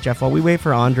 All right, Jeff, while we wait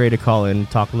for Andre to call in and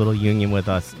talk a little Union with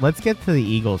us, let's get to the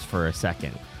Eagles for a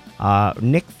second.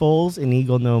 Nick Foles, an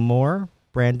Eagle no more.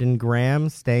 Brandon Graham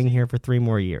staying here for 3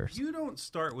 more years. You don't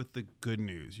start with the good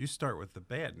news. You start with the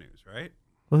bad news, right?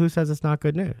 Well, who says it's not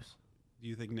good news? Do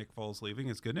you think Nick Foles leaving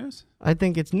is good news? I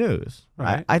think it's news.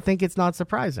 Right. I think it's not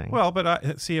surprising. Well, but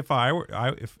if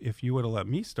you would have let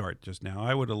me start just now,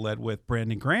 I would have led with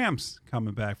Brandon Graham's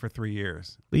coming back for 3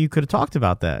 years. Well, you could have talked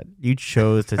about that. You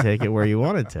chose to take it where you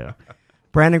wanted to.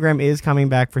 Brandon Graham is coming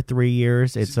back for 3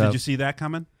 years. Did you see that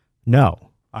coming?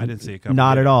 No. I didn't see it coming.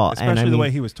 Not at all. Especially the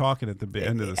way he was talking at the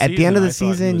end of the season. At the end of the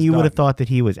season, you would have thought that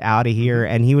he was out of here,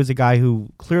 and he was a guy who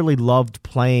clearly loved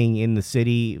playing in the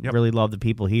city, really loved the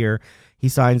people here. He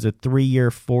signs a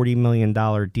 3-year, $40 million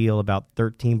deal, about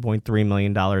 $13.3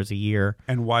 million a year.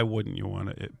 And why wouldn't you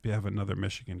want to have another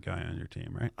Michigan guy on your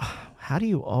team, right? How do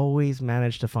you always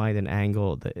manage to find an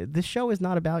angle? This show is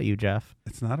not about you, Jeff.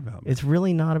 It's not about me. It's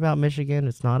really not about Michigan.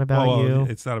 It's not about you.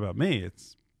 It's not about me.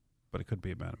 But it could be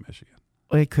about Michigan.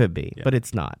 It could be, but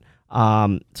it's not.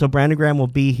 So Brandon Graham will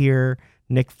be here.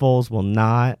 Nick Foles will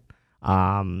not.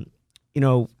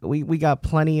 We got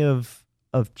plenty of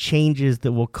changes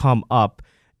that will come up.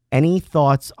 Any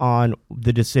thoughts on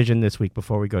the decision this week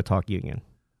before we go talk Union?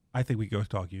 I think we go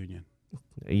talk Union.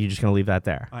 Are you just going to leave that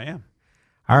there? I am.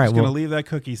 All right. I'm just going to leave that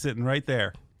cookie sitting right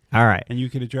there. All right. And you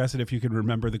can address it if you can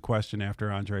remember the question after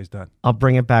Andre's done. I'll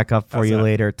bring it back up for you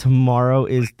later. Tomorrow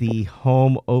is the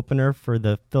home opener for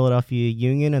the Philadelphia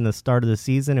Union and the start of the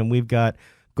season, and we've got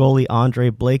goalie Andre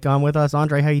Blake on with us.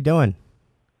 Andre, how you doing?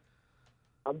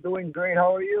 I'm doing great.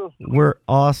 How are you? We're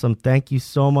awesome. Thank you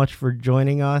so much for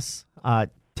joining us.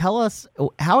 Tell us,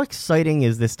 how exciting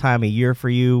is this time of year for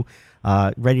you?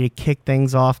 Ready to kick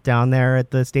things off down there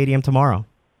at the stadium tomorrow?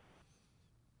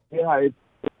 Yeah,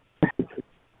 it's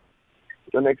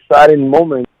an exciting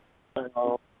moment.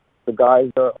 The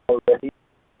guys are already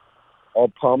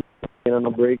all pumped. Been on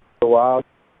a break for a while.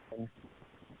 And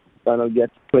gonna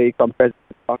get to play competitive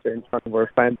soccer in front of our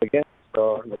fans again.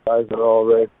 So the guys are all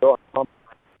ready to go. Pumped.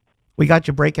 We got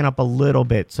you breaking up a little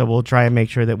bit, so we'll try and make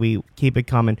sure that we keep it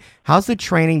coming. How's the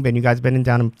training been? You guys been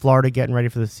down in Florida getting ready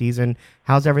for the season.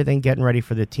 How's everything getting ready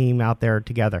for the team out there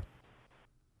together?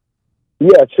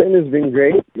 Yeah, training's been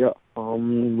great. Yeah,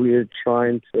 we're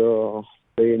trying to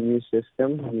play a new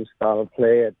system, a new style of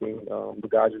play. I think the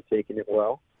guys are taking it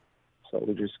well. So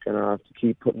we're just going to have to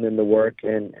keep putting in the work.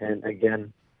 And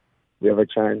again, we have a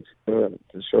chance to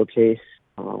showcase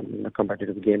come back to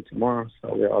the game tomorrow.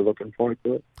 So we're all looking forward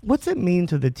to it. What's it mean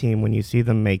to the team when you see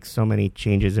them make so many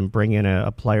changes and bring in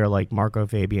a player like Marco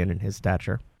Fabian and his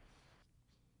stature?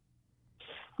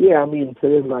 Yeah, I mean,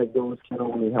 players like those can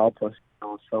only help us.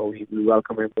 So we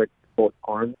welcome him with both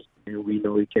arms. And we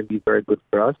know he can be very good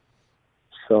for us.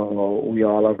 So we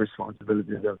all have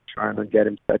responsibilities of trying to get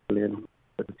him settled in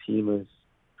with the team as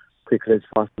quickly as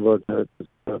possible to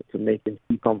make him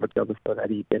feel comfortable so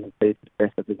that he can play to the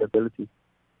best of his ability.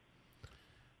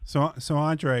 So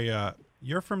Andre,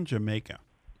 you're from Jamaica.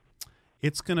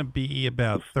 It's going to be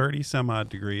about 30-some-odd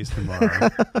degrees tomorrow.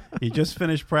 You just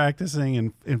finished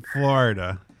practicing in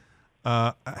Florida.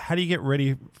 How do you get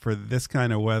ready for this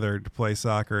kind of weather to play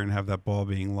soccer and have that ball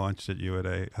being launched at you at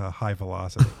a high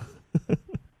velocity?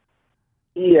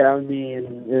 Yeah, I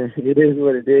mean, it is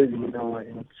what it is,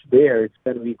 it's there. It's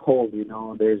going to be cold,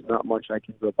 There's not much I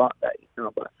can do about that,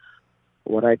 but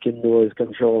what I can do is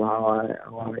control how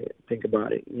I think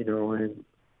about it, and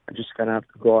I'm just going to have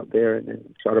to go out there and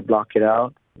then try to block it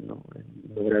out, and know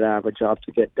that I have a job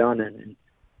to get done, and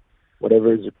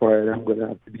whatever is required, I'm going to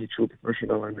have to be a true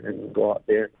professional and go out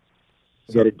there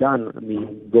and get it done. I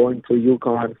mean, going to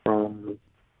Yukon from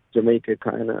Jamaica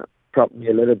kind of propped me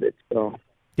a little bit, so...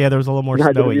 Yeah, there was a little more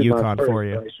snow at Yukon for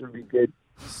you. So it should be good.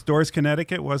 Storrs,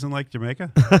 Connecticut wasn't like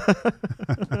Jamaica?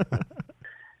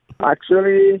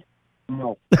 Actually,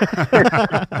 no.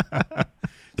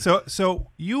 So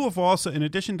you have also, in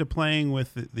addition to playing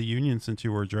with the Union since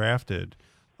you were drafted,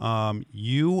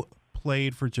 you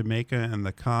played for Jamaica and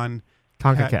the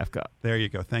CONCACAF Cup. There you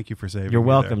go. Thank you for saving me. You're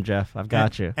welcome, there. Jeff. I've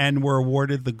got you. And were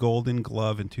awarded the Golden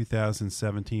Glove in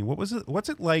 2017. What's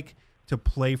it like to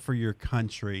play for your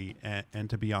country and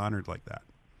to be honored like that?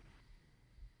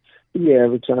 Yeah,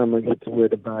 every time I get to wear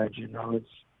the badge, it's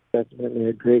definitely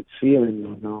a great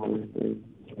feeling, and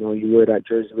you wear that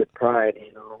jersey with pride,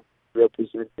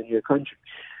 representing your country.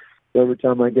 So every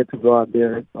time I get to go out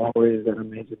there, it's always an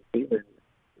amazing feeling,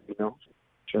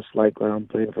 just like when I'm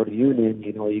playing for the Union,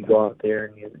 you go out there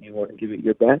and you want to give it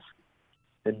your best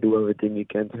and do everything you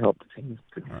can to help the team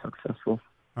to be successful.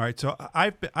 All right, so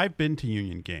I've been to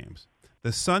Union games.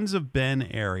 The Sons of Ben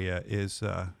area is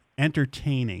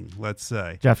entertaining, let's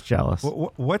say. Jeff's jealous.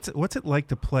 What's it like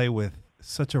to play with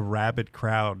such a rabid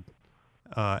crowd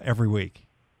every week?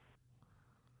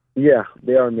 Yeah,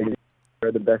 they are amazing.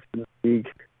 They're the best in the league.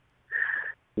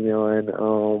 And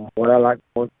what I like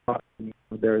most about them,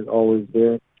 there's always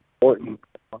there support you.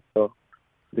 So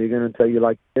they're going to tell you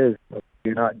like it is. If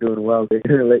you're not doing well, they're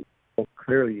going to let you know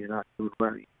clearly you're not doing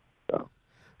well. So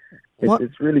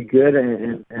it's really good,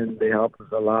 and they help us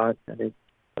a lot, and it's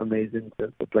amazing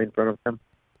to play in front of them.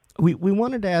 We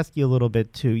wanted to ask you a little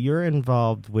bit, too. You're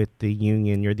involved with the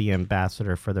Union. You're the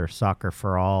ambassador for their Soccer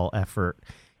for All effort.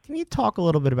 Can you talk a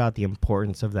little bit about the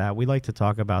importance of that? We like to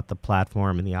talk about the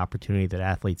platform and the opportunity that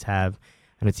athletes have,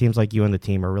 and it seems like you and the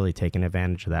team are really taking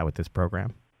advantage of that with this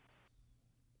program.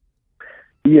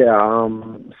 Yeah,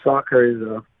 soccer is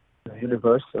a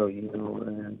universal,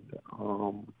 and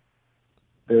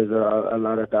there's a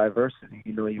lot of diversity.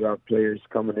 You have players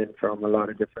coming in from a lot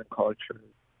of different cultures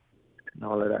and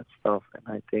all of that stuff. And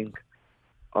I think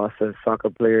us as soccer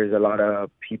players, a lot of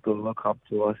people look up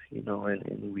to us,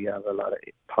 and we have a lot of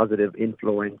positive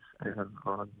influence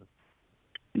on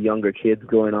the younger kids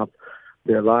growing up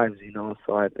their lives,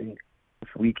 So I think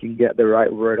if we can get the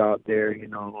right word out there,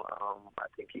 I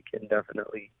think it can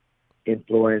definitely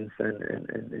influence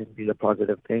and be a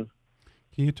positive thing.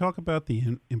 Can you talk about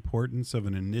the importance of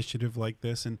an initiative like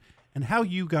this and how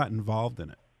you got involved in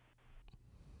it?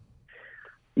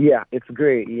 Yeah, it's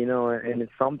great, and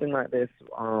it's something like this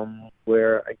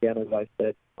where, again, as I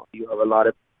said, you have a lot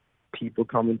of people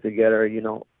coming together,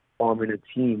 forming a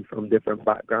team from different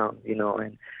backgrounds,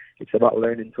 and it's about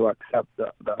learning to accept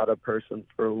the other person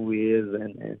for who he is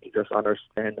and to just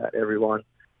understand that everyone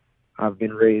have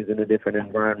been raised in a different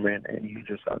environment, and you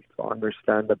just have to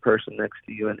understand the person next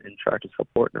to you and try to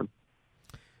support them.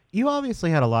 You obviously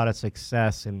had a lot of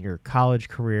success in your college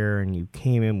career, and you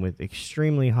came in with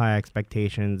extremely high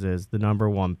expectations as the number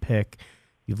one pick.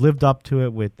 You've lived up to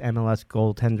it with MLS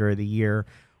Goaltender of the Year.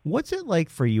 What's it like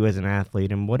for you as an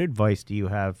athlete, and what advice do you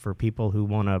have for people who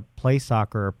want to play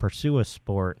soccer or pursue a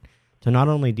sport to not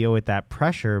only deal with that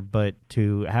pressure, but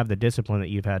to have the discipline that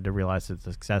you've had to realize the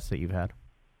success that you've had?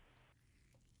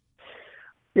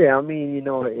 Yeah, I mean,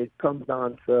 it comes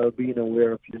down to being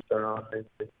aware of your surroundings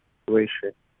and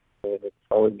situation. And it's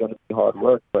always going to be hard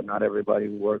work, but not everybody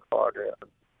will work hard or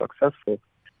successful.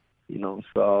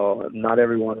 So not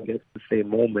everyone gets the same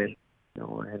moment.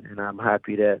 And I'm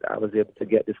happy that I was able to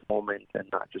get this moment and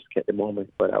not just get the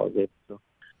moment, but I was able to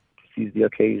seize the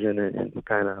occasion and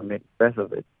kind of make the best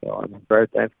of it. So I'm very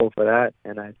thankful for that,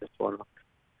 and I just want to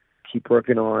keep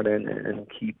working on and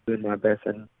keep doing my best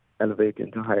and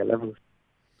elevating to higher levels.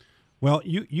 Well,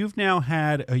 you've now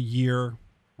had a year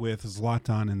with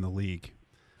Zlatan in the league.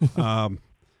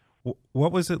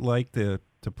 What was it like to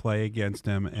play against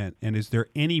him, and is there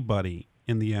anybody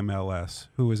in the MLS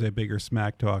who is a bigger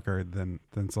smack talker than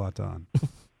Zlatan?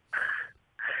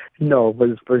 No, but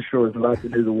it's for sure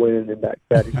Zlatan is winning in that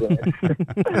category.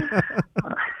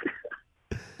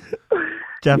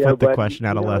 Jeff with the question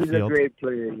out of left he's field. He's a great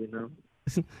player,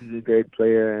 He's a great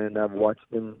player, and I've watched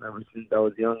him ever since I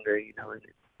was younger, and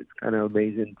it's kind of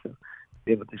amazing to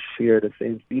be able to share the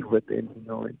same field with him,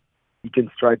 and he can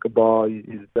strike a ball.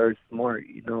 He's very smart,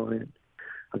 and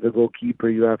as a goalkeeper,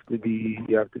 you have to be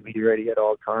ready at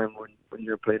all time when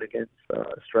you're playing against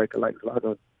a striker like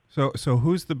Zlatan. So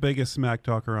who's the biggest smack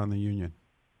talker on the Union?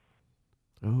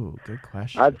 Oh, good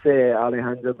question. I'd say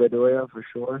Alejandro Bedoya for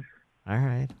sure. All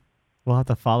right. We'll have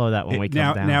to follow that when we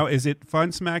come down. Now, is it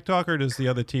fun smack talk, or does the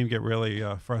other team get really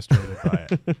frustrated by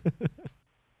it?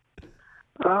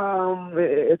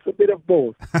 It's a bit of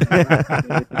both.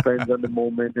 It depends on the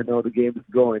moment and how the game is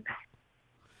going.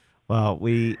 Well,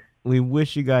 we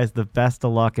wish you guys the best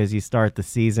of luck as you start the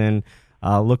season.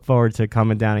 Look forward to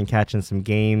coming down and catching some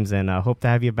games, and hope to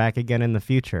have you back again in the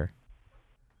future.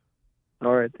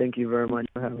 All right. Thank you very much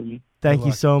for having me. Thank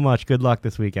you so much. Good luck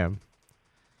this weekend.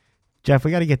 Jeff,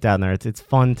 we got to get down there. It's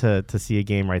fun to see a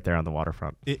game right there on the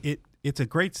waterfront. It's a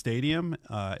great stadium.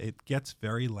 It gets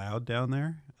very loud down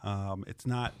there. It's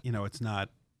not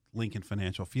Lincoln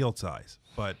Financial Field size,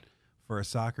 but for a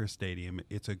soccer stadium,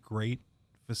 it's a great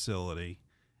facility.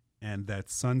 And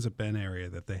that Sons of Ben area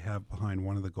that they have behind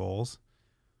one of the goals,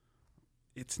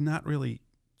 it's not really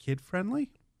kid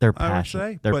friendly. They're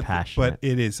passionate. They're passionate, but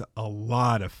it is a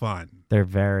lot of fun. They're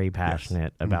very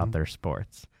passionate about their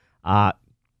sports.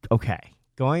 Okay,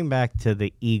 going back to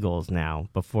the Eagles now,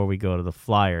 before we go to the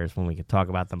Flyers, when we can talk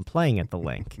about them playing at the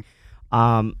link.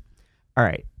 All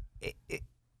right,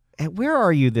 where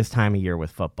are you this time of year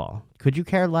with football? Could you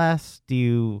care less?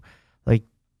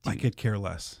 I could care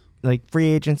less. Like, free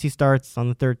agency starts on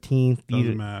the 13th.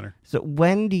 Doesn't matter. So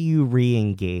when do you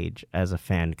re-engage as a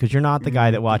fan? Because you're not the guy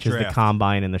that watches the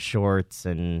combine and the shorts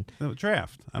and the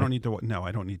draft. I don't need to. No,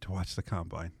 I don't need to watch the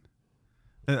combine.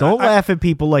 Don't laugh at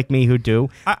people like me who do.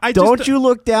 Don't you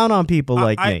look down on people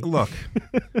like me. Look,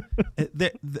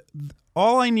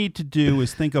 all I need to do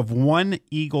is think of one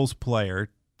Eagles player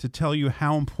to tell you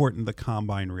how important the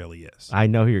combine really is. I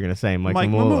know who you're going to say, Mike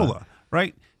Mamula.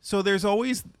 Right? So there's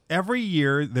always, every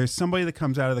year, there's somebody that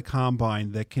comes out of the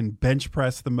combine that can bench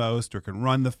press the most or can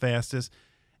run the fastest.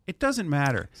 It doesn't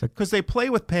matter because they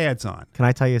play with pads on. Can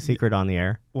I tell you a secret on the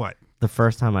air? What? The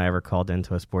first time I ever called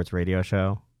into a sports radio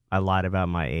show, I lied about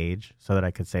my age so that I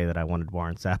could say that I wanted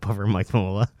Warren Sapp over Mike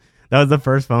Mamula. That was the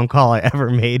first phone call I ever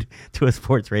made to a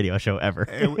sports radio show ever.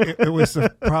 It was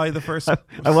probably the first.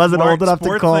 I wasn't old enough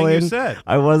to call in. You said.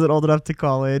 I wasn't old enough to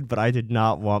call in, but I did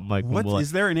not want Mike Mamula.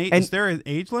 Is there an age? Is there an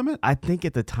age limit? I think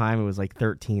at the time it was like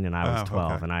 13 and I was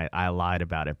 12, and I lied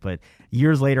about it. But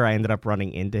years later, I ended up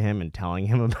running into him and telling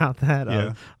him about that.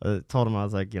 Yeah. Told him I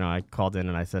was like, I called in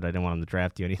and I said I didn't want him to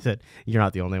draft you, and he said you're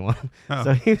not the only one. Oh.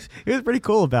 So he was pretty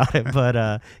cool about it. But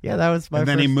yeah, that was my. And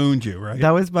then he mooned you, right?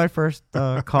 That was my first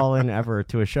call in ever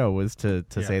to a show. Was to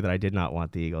say that I did not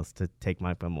want the Eagles to take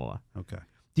Mike Mamula. Okay.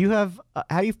 Do you have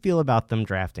how do you feel about them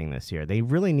drafting this year? They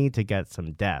really need to get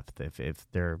some depth if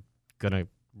they're gonna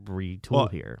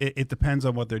retool here. It depends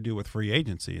on what they do with free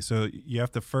agency. So you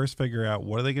have to first figure out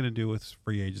what are they going to do with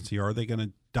free agency. Are they going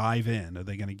to dive in? Are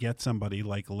they going to get somebody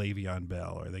like Le'Veon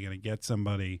Bell? Are they going to get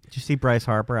somebody? Did you see Bryce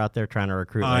Harper out there trying to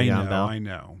recruit Le'Veon Bell? I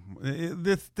know.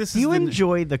 This do you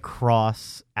enjoy the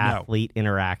cross athlete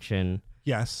interaction?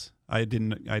 Yes. I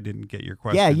didn't get your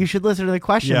question. Yeah, you should listen to the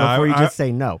question before you just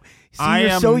say no. See,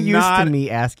 you're so used to me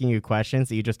asking you questions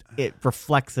that you just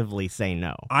reflexively say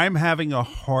no. I'm having a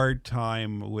hard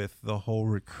time with the whole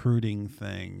recruiting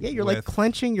thing. Yeah, you're like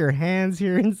clenching your hands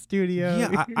here in studio.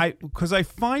 Yeah, because I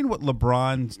find what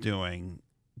LeBron's doing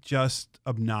just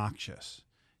obnoxious.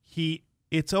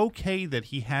 It's okay that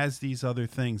he has these other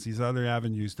things, these other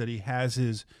avenues, that he has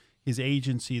his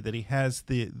agency, that he has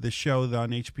the show on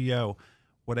HBO.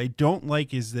 What I don't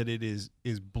like is that it is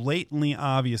blatantly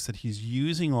obvious that he's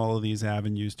using all of these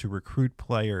avenues to recruit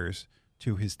players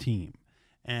to his team.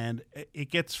 And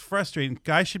it gets frustrating.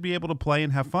 Guys should be able to play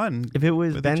and have fun. If it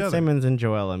was Ben Simmons and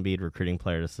Joel Embiid recruiting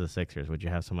players to the Sixers, would you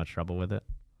have so much trouble with it?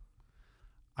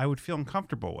 I would feel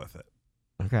uncomfortable with it.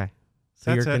 Okay.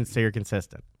 So you're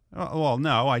consistent. Well,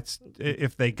 no.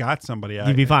 If they got somebody,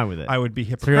 you'd be fine with it. I would be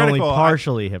hypocritical. So you're only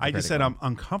partially hypocritical. I just said I'm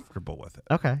uncomfortable with it.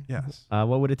 Okay. Yes.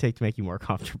 What would it take to make you more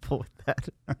comfortable with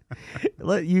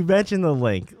that? You mentioned the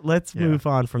Link. Let's move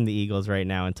on from the Eagles right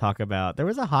now and talk about. There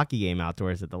was a hockey game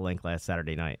outdoors at the Link last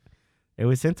Saturday night. It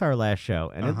was since our last show,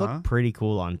 and it looked pretty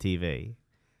cool on TV.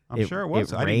 I'm sure it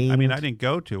was. I didn't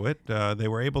go to it. They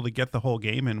were able to get the whole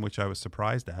game in, which I was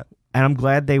surprised at. And I'm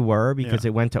glad they were because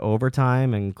it went to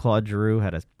overtime, and Claude Giroux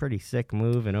had a pretty sick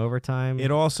move in overtime. It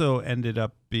also ended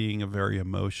up being a very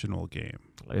emotional game.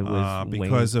 It was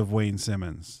because of Wayne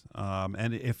Simmons.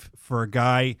 And if for a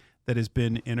guy that has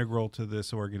been integral to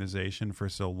this organization for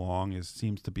so long,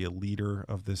 seems to be a leader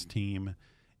of this team,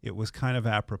 it was kind of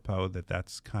apropos that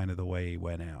that's kind of the way he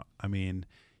went out. I mean,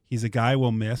 he's a guy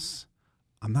we'll miss.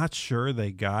 I'm not sure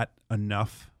they got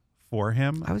enough for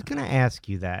him. I was going to ask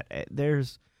you that.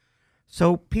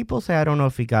 So people say, I don't know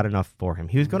if he got enough for him.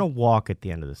 He was going to walk at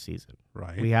the end of the season.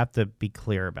 Right. We have to be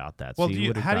clear about that. Well,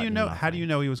 so how do you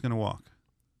know he was going to walk?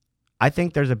 I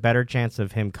think there's a better chance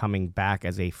of him coming back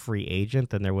as a free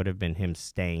agent than there would have been him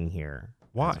staying here.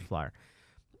 Why? As a Flyer.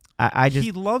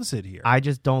 He loves it here. I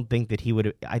just don't think that he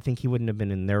would. I think he wouldn't have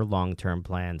been in their long-term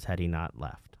plans had he not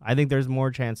left. I think there's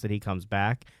more chance that he comes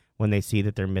back when they see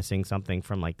that they're missing something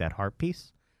from like that heart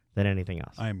piece than anything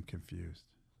else. I'm confused.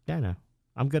 Yeah, I know.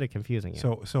 I'm good at confusing you.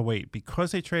 So wait,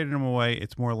 because they traded him away,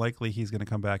 it's more likely he's going to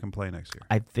come back and play next year.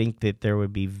 I think that there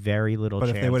would be very little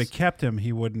chance. But if they would have kept him,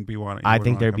 he wouldn't be wanting. I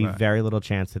think there'd be very little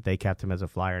chance that they kept him as a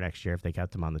Flyer next year if they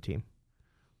kept him on the team.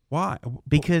 Why?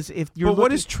 Because if you're what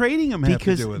does trading him have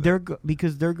to do with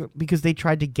it? Because they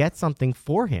tried to get something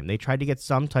for him. They tried to get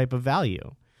some type of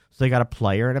value. So they got a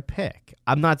player and a pick.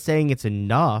 I'm not saying it's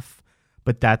enough,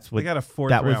 but that's what they got a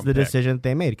fourth. That was round the pick. decision that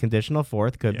they made. Conditional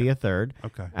fourth, could be a third.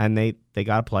 Okay. And they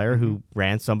got a player who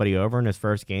ran somebody over in his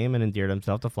first game and endeared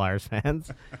himself to Flyers fans.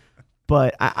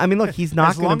 But I mean, look, he's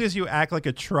not. As long as you act like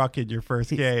a truck in your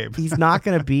first game, he's not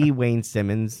going to be Wayne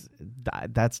Simmons.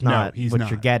 That's not what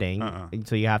you're getting.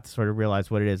 So you have to sort of realize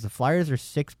what it is. The Flyers are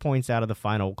 6 points out of the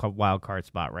final wild card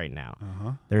spot right now.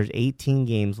 There's 18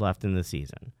 games left in the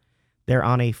season. They're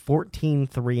on a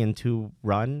 14-3-2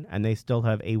 run, and they still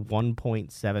have a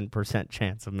 1.7%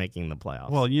 chance of making the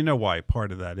playoffs. Well, you know why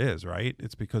part of that is, right?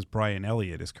 It's because Brian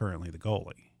Elliott is currently the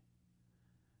goalie.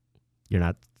 You're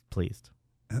not pleased.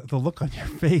 The look on your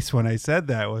face when I said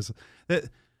that was that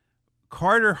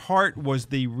Carter Hart was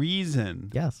the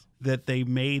reason that they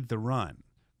made the run.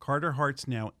 Carter Hart's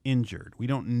now injured. We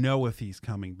don't know if he's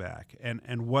coming back.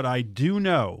 And what I do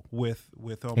know with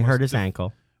almost he hurt his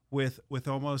ankle. With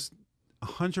almost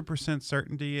 100%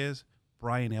 certainty is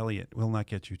Brian Elliott will not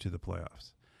get you to the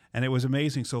playoffs. And it was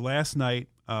amazing. So last night,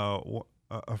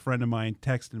 a friend of mine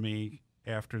texted me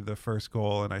after the first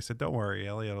goal, and I said, don't worry,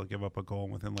 Elliott will give up a goal.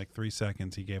 And within like 3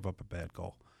 seconds, he gave up a bad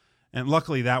goal. And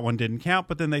luckily that one didn't count,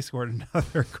 but then they scored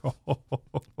another goal.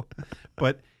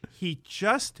 But he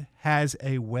just has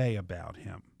a way about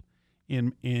him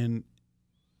in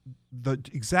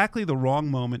exactly the wrong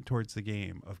moment towards the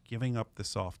game of giving up the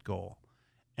soft goal.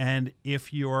 And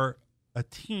if you're a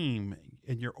team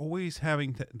and you're always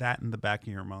having that in the back of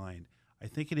your mind, I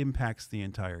think it impacts the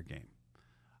entire game.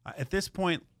 At this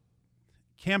point,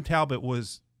 Cam Talbot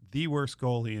was the worst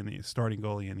starting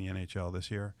goalie in the NHL this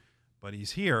year, but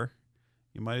he's here.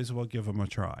 You might as well give him a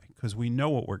try because we know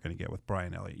what we're going to get with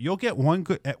Brian Elliott. You'll get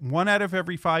one out of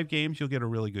every 5 games. You'll get a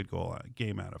really good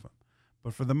game out of him.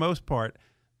 But for the most part,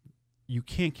 you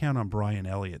can't count on Brian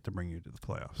Elliott to bring you to the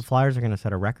playoffs. The Flyers are going to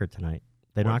set a record tonight.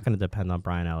 They're not going to depend on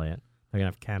Brian Elliott. They're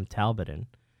going to have Cam Talbot in.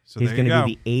 So he's going to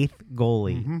be the 8th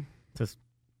goalie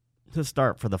to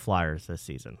start for the Flyers this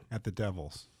season. At the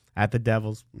Devils.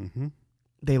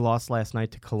 They lost last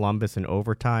night to Columbus in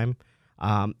overtime.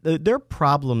 Their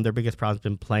biggest problem has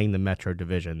been playing the Metro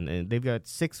Division. They've got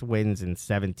 6 wins in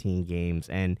 17 games,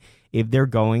 and if they're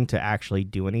going to actually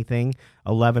do anything,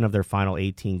 11 of their final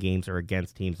 18 games are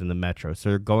against teams in the Metro, so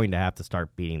they're going to have to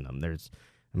start beating them.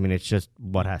 It's just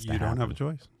what has to happen. You don't have a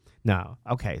choice. No.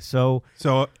 Okay, so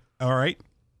all right,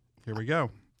 here we go.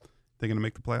 They're going to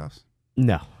make the playoffs?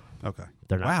 No. Okay.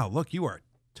 They're not. Wow, look, you are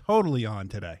totally on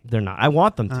today. They're not. I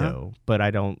want them to, but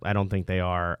I don't think they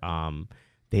are.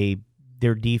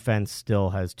 Their defense still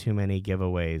has too many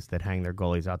giveaways that hang their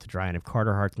goalies out to dry, and if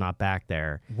Carter Hart's not back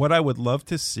there. What I would love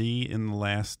to see in the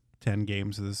last 10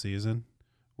 games of the season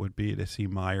would be to see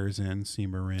Myers in, see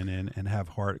Marin in, and have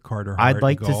Carter Hart. I'd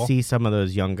like to see some of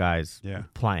those young guys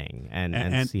playing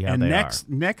and see how they are.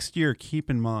 Next year, keep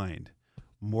in mind,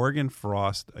 Morgan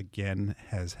Frost again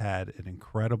has had an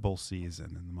incredible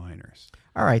season in the minors.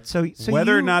 All right, so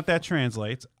whether or not that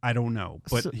translates, I don't know.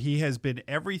 But he has been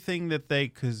everything that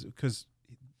because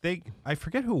I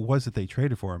forget who it was that they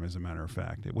traded for him. As a matter of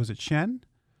fact, was it Shen?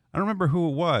 I don't remember who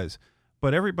it was,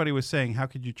 but everybody was saying, "How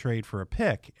could you trade for a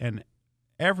pick?" And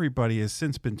everybody has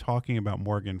since been talking about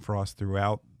Morgan Frost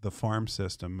throughout the farm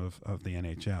system of the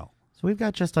NHL. So we've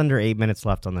got just under 8 minutes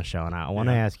left on the show, and I want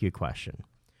to ask you a question.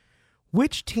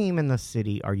 Which team in the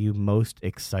city are you most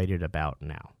excited about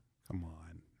now? Come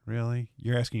on. Really?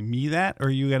 You're asking me that, or are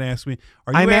you going to ask me?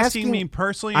 Are you asking me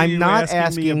personally? I'm not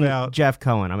asking about Jeff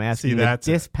Cohen. I'm asking the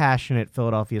dispassionate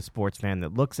Philadelphia sports fan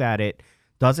that looks at it,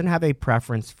 doesn't have a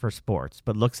preference for sports,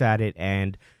 but looks at it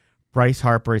and Bryce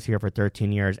Harper is here for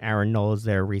 13 years. Aaron Nola's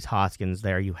there. Reese Hoskins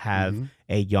there. You have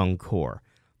a young core.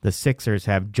 The Sixers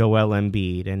have Joel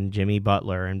Embiid and Jimmy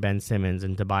Butler and Ben Simmons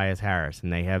and Tobias Harris,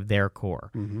 and they have their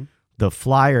core. The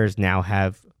Flyers now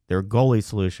have their goalie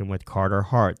solution with Carter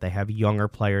Hart. They have younger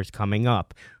players coming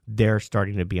up. They're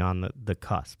starting to be on the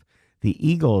cusp. The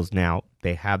Eagles now,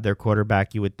 they have their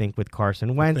quarterback, you would think, with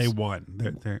Carson Wentz. They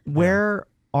won. Where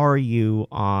are you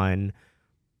on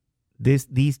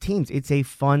these teams? It's a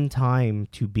fun time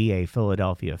to be a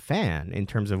Philadelphia fan in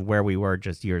terms of where we were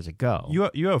just years ago.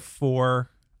 You have 4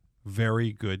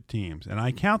 very good teams, and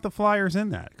I count the Flyers in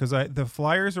that because the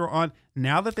Flyers are on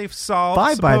now that they've solved.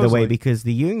 5, by the way, because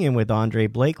the Union with Andre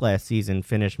Blake last season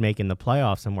finished making the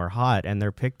playoffs and were hot, and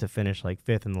they're picked to finish like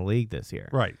 5th in the league this year.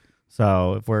 Right.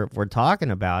 So if we're talking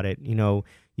about it,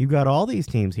 you got all these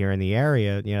teams here in the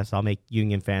area. Yes, I'll make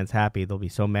Union fans happy. They'll be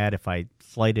so mad if I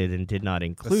slighted and did not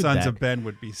include the Sons that. of Ben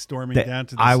would be storming down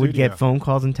to the I studio. would get phone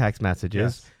calls and text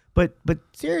messages. Yes. But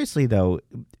seriously though,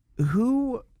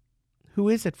 who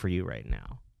is it for you right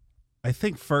now? I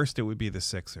think first it would be the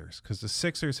Sixers because the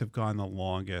Sixers have gone the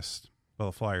longest. Well,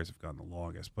 the Flyers have gone the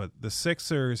longest, but the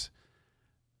Sixers,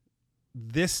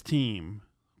 this team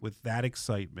with that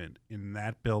excitement in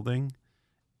that building,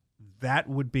 that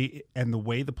would be, and the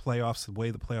way the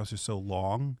playoffs are so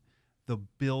long, the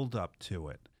build up to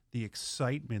it, the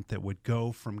excitement that would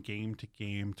go from game to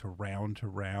game to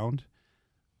round,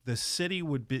 the city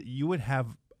would be, you would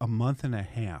have a month and a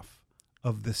half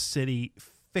of the city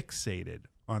fixated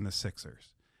on the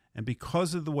Sixers. And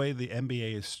because of the way the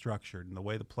NBA is structured and the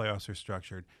way the playoffs are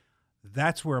structured,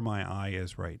 that's where my eye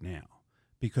is right now.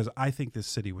 Because I think this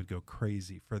city would go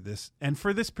crazy for this, and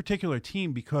for this particular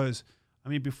team, because, I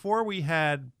mean, before we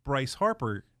had Bryce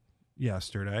Harper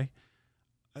yesterday,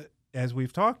 as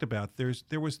we've talked about,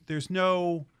 there's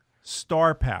no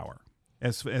star power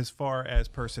as far as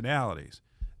personalities.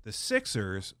 The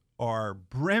Sixers are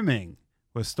brimming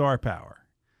with star power,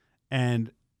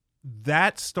 and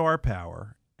that star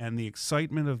power and the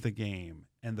excitement of the game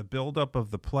and the buildup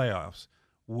of the playoffs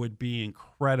would be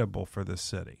incredible for the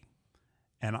city.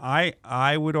 And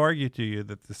I would argue to you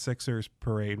that the Sixers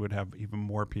parade would have even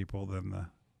more people than the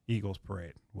Eagles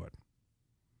parade would.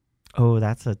 Oh,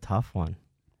 that's a tough one.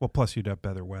 Well, plus you'd have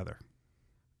better weather.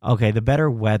 Okay, the better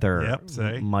weather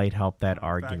might help that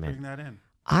argument. Factoring that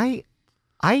in.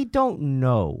 I don't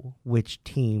know which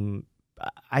team.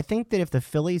 I think that if the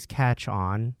Phillies catch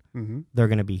on, they're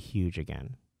going to be huge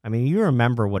again. I mean, you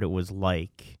remember what it was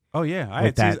like. Oh yeah,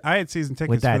 I had season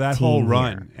tickets for that whole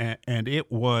run, and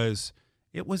it was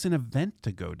an event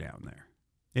to go down there.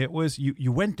 It was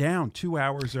you went down 2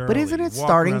 hours early. But isn't it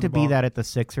starting to be that at the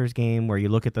Sixers game where you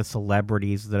look at the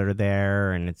celebrities that are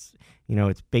there, and it's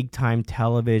it's big time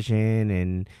television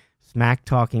and smack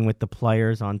talking with the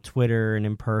players on Twitter and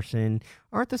in person?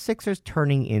 Aren't the Sixers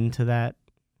turning into that?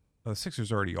 Well, the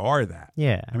Sixers already are that.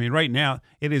 Yeah. I mean, right now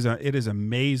it is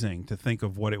amazing to think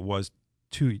of what it was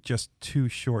just 2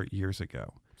 short years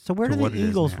ago. So where do the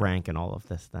Eagles rank in all of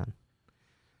this then?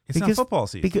 It's not football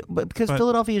season. Because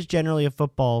Philadelphia is generally a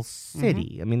football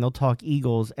city. I mean, they'll talk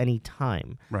Eagles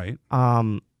anytime. Right.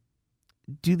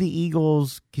 Do the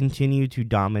Eagles continue to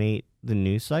dominate the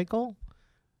news cycle?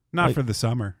 Not for the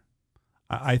summer.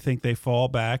 I think they fall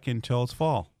back until it's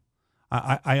fall.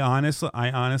 I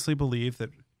honestly believe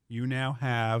that you now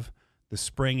have the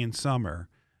spring and summer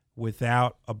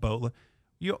without a boatload.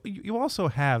 You also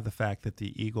have the fact that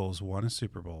the Eagles won a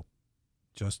Super Bowl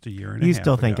just a year and a half ago. You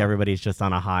still think everybody's just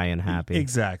on a high and happy.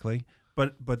 Exactly.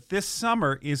 But this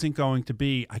summer isn't going to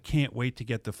be, I can't wait to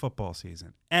get to football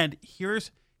season. And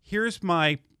here's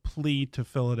my plea to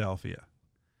Philadelphia.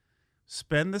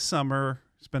 Spend the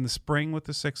spring with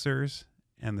the Sixers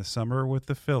and the summer with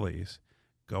the Phillies,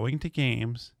 going to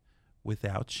games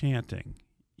without chanting,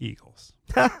 Eagles.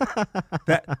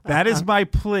 That is my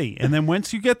plea. And then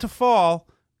once you get to fall,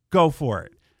 go for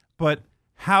it. But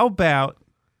how about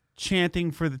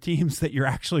chanting for the teams that you're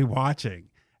actually watching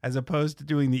as opposed to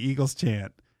doing the Eagles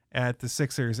chant at the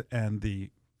Sixers and the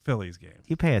Phillies game?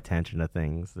 You pay attention to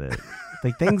things that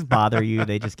like things bother you.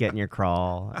 They just get in your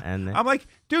crawl. And I'm like,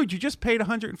 dude, you just paid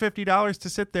 $150 to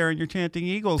sit there and you're chanting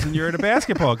Eagles and you're at a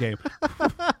basketball game.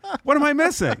 What am I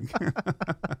missing?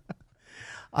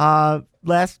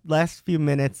 Last few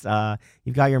minutes,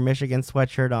 you've got your Michigan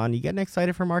sweatshirt on. You getting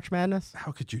excited for March Madness?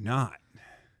 How could you not?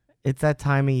 It's that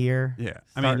time of year. Yeah,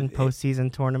 starting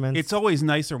postseason tournaments. It's always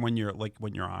nicer when your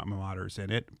alma mater's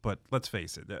in it. But let's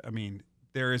face it. I mean,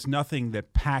 there is nothing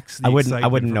that packs the excitement. I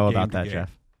wouldn't know from about that,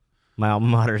 Jeff. My alma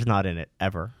mater's not in it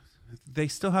ever. They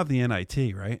still have the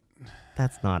NIT, right?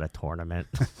 That's not a tournament.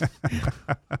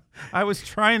 I was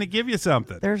trying to give you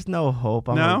something. There's no hope.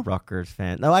 I'm a Rutgers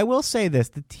fan. No, I will say this.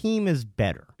 The team is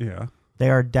better. Yeah. They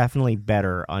are definitely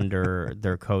better under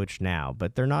their coach now,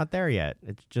 but they're not there yet.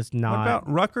 It's just not. What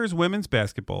about Rutgers women's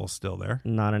basketball is still there?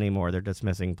 Not anymore. They're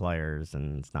dismissing players,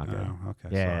 and it's not good. Oh,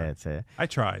 okay. Yeah, sorry. it's a. I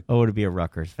tried. Oh, to be a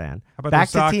Rutgers fan. How about the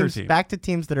soccer team? Back to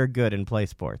teams that are good and play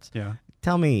sports. Yeah.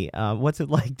 Tell me, what's it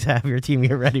like to have your team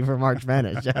get ready for March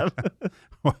Madness, Jeff?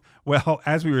 Well,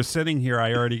 as we were sitting here,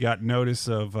 I already got notice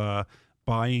of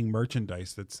buying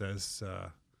merchandise that says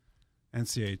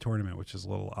NCAA tournament, which is a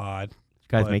little odd.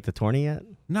 You guys make the tourney yet?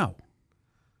 No.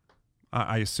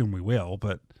 I assume we will,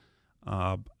 but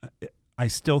I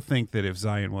still think that if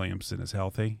Zion Williamson is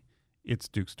healthy, it's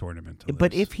Duke's tournament to lose.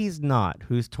 But if he's not,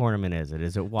 whose tournament is it?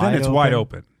 Is it wide open? Then it's wide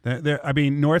open. I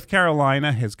mean, North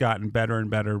Carolina has gotten better and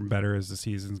better and better as the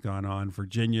season's gone on.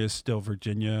 Virginia is still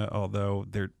Virginia, although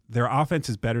their offense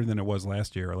is better than it was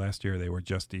last year. Last year they were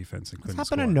just defense and couldn't score. What's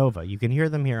happened to Nova? You can hear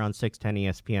them here on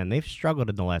 610 ESPN. They've struggled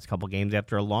in the last couple games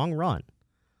after a long run.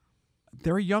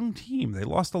 They're a young team. They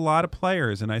lost a lot of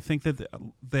players, and I think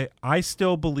that I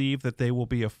still believe that they will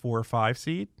be a 4 or 5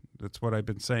 seed. That's what I've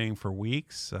been saying for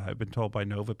weeks. I've been told by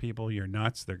Nova people, you're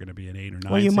nuts. They're going to be an 8 or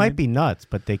 9 Well, you seed. might be nuts,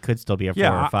 but they could still be a 4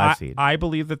 or 5 seed. I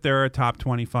believe that they're a top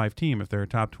 25 team. If they're a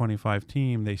top 25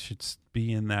 team, they should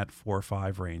be in that 4 or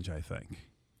 5 range, I think.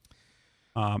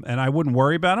 And I wouldn't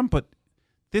worry about them, but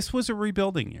this was a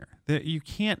rebuilding year. You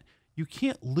can't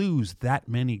lose that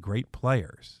many great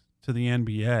players to the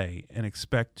NBA and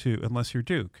expect to, unless you're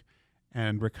Duke,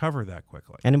 and recover that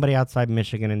quickly. Anybody outside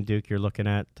Michigan and Duke you're looking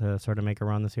at to sort of make a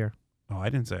run this year? Oh, I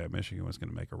didn't say Michigan was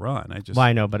going to make a run.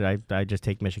 I know, but I just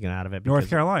take Michigan out of it. North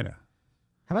Carolina.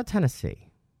 How about Tennessee?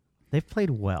 They've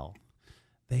played well.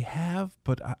 They have,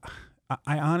 but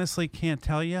I honestly can't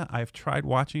tell you. I've tried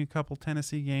watching a couple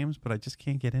Tennessee games, but I just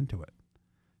can't get into it.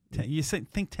 You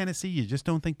think Tennessee, you just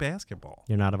don't think basketball.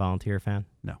 You're not a Volunteer fan?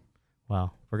 No.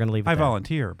 Well, we're going to leave it there. I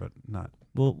volunteer, but not.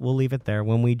 We'll leave it there.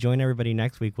 When we join everybody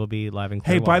next week, we'll be live in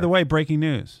Clearwater. Hey, by the way, breaking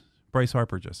news. Bryce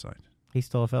Harper just signed. He's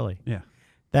still a Philly. Yeah.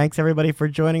 Thanks, everybody, for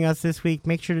joining us this week.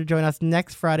 Make sure to join us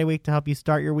next Friday week to help you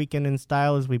start your weekend in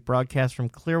style as we broadcast from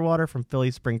Clearwater from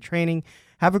Philly spring training.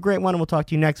 Have a great one, and we'll talk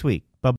to you next week.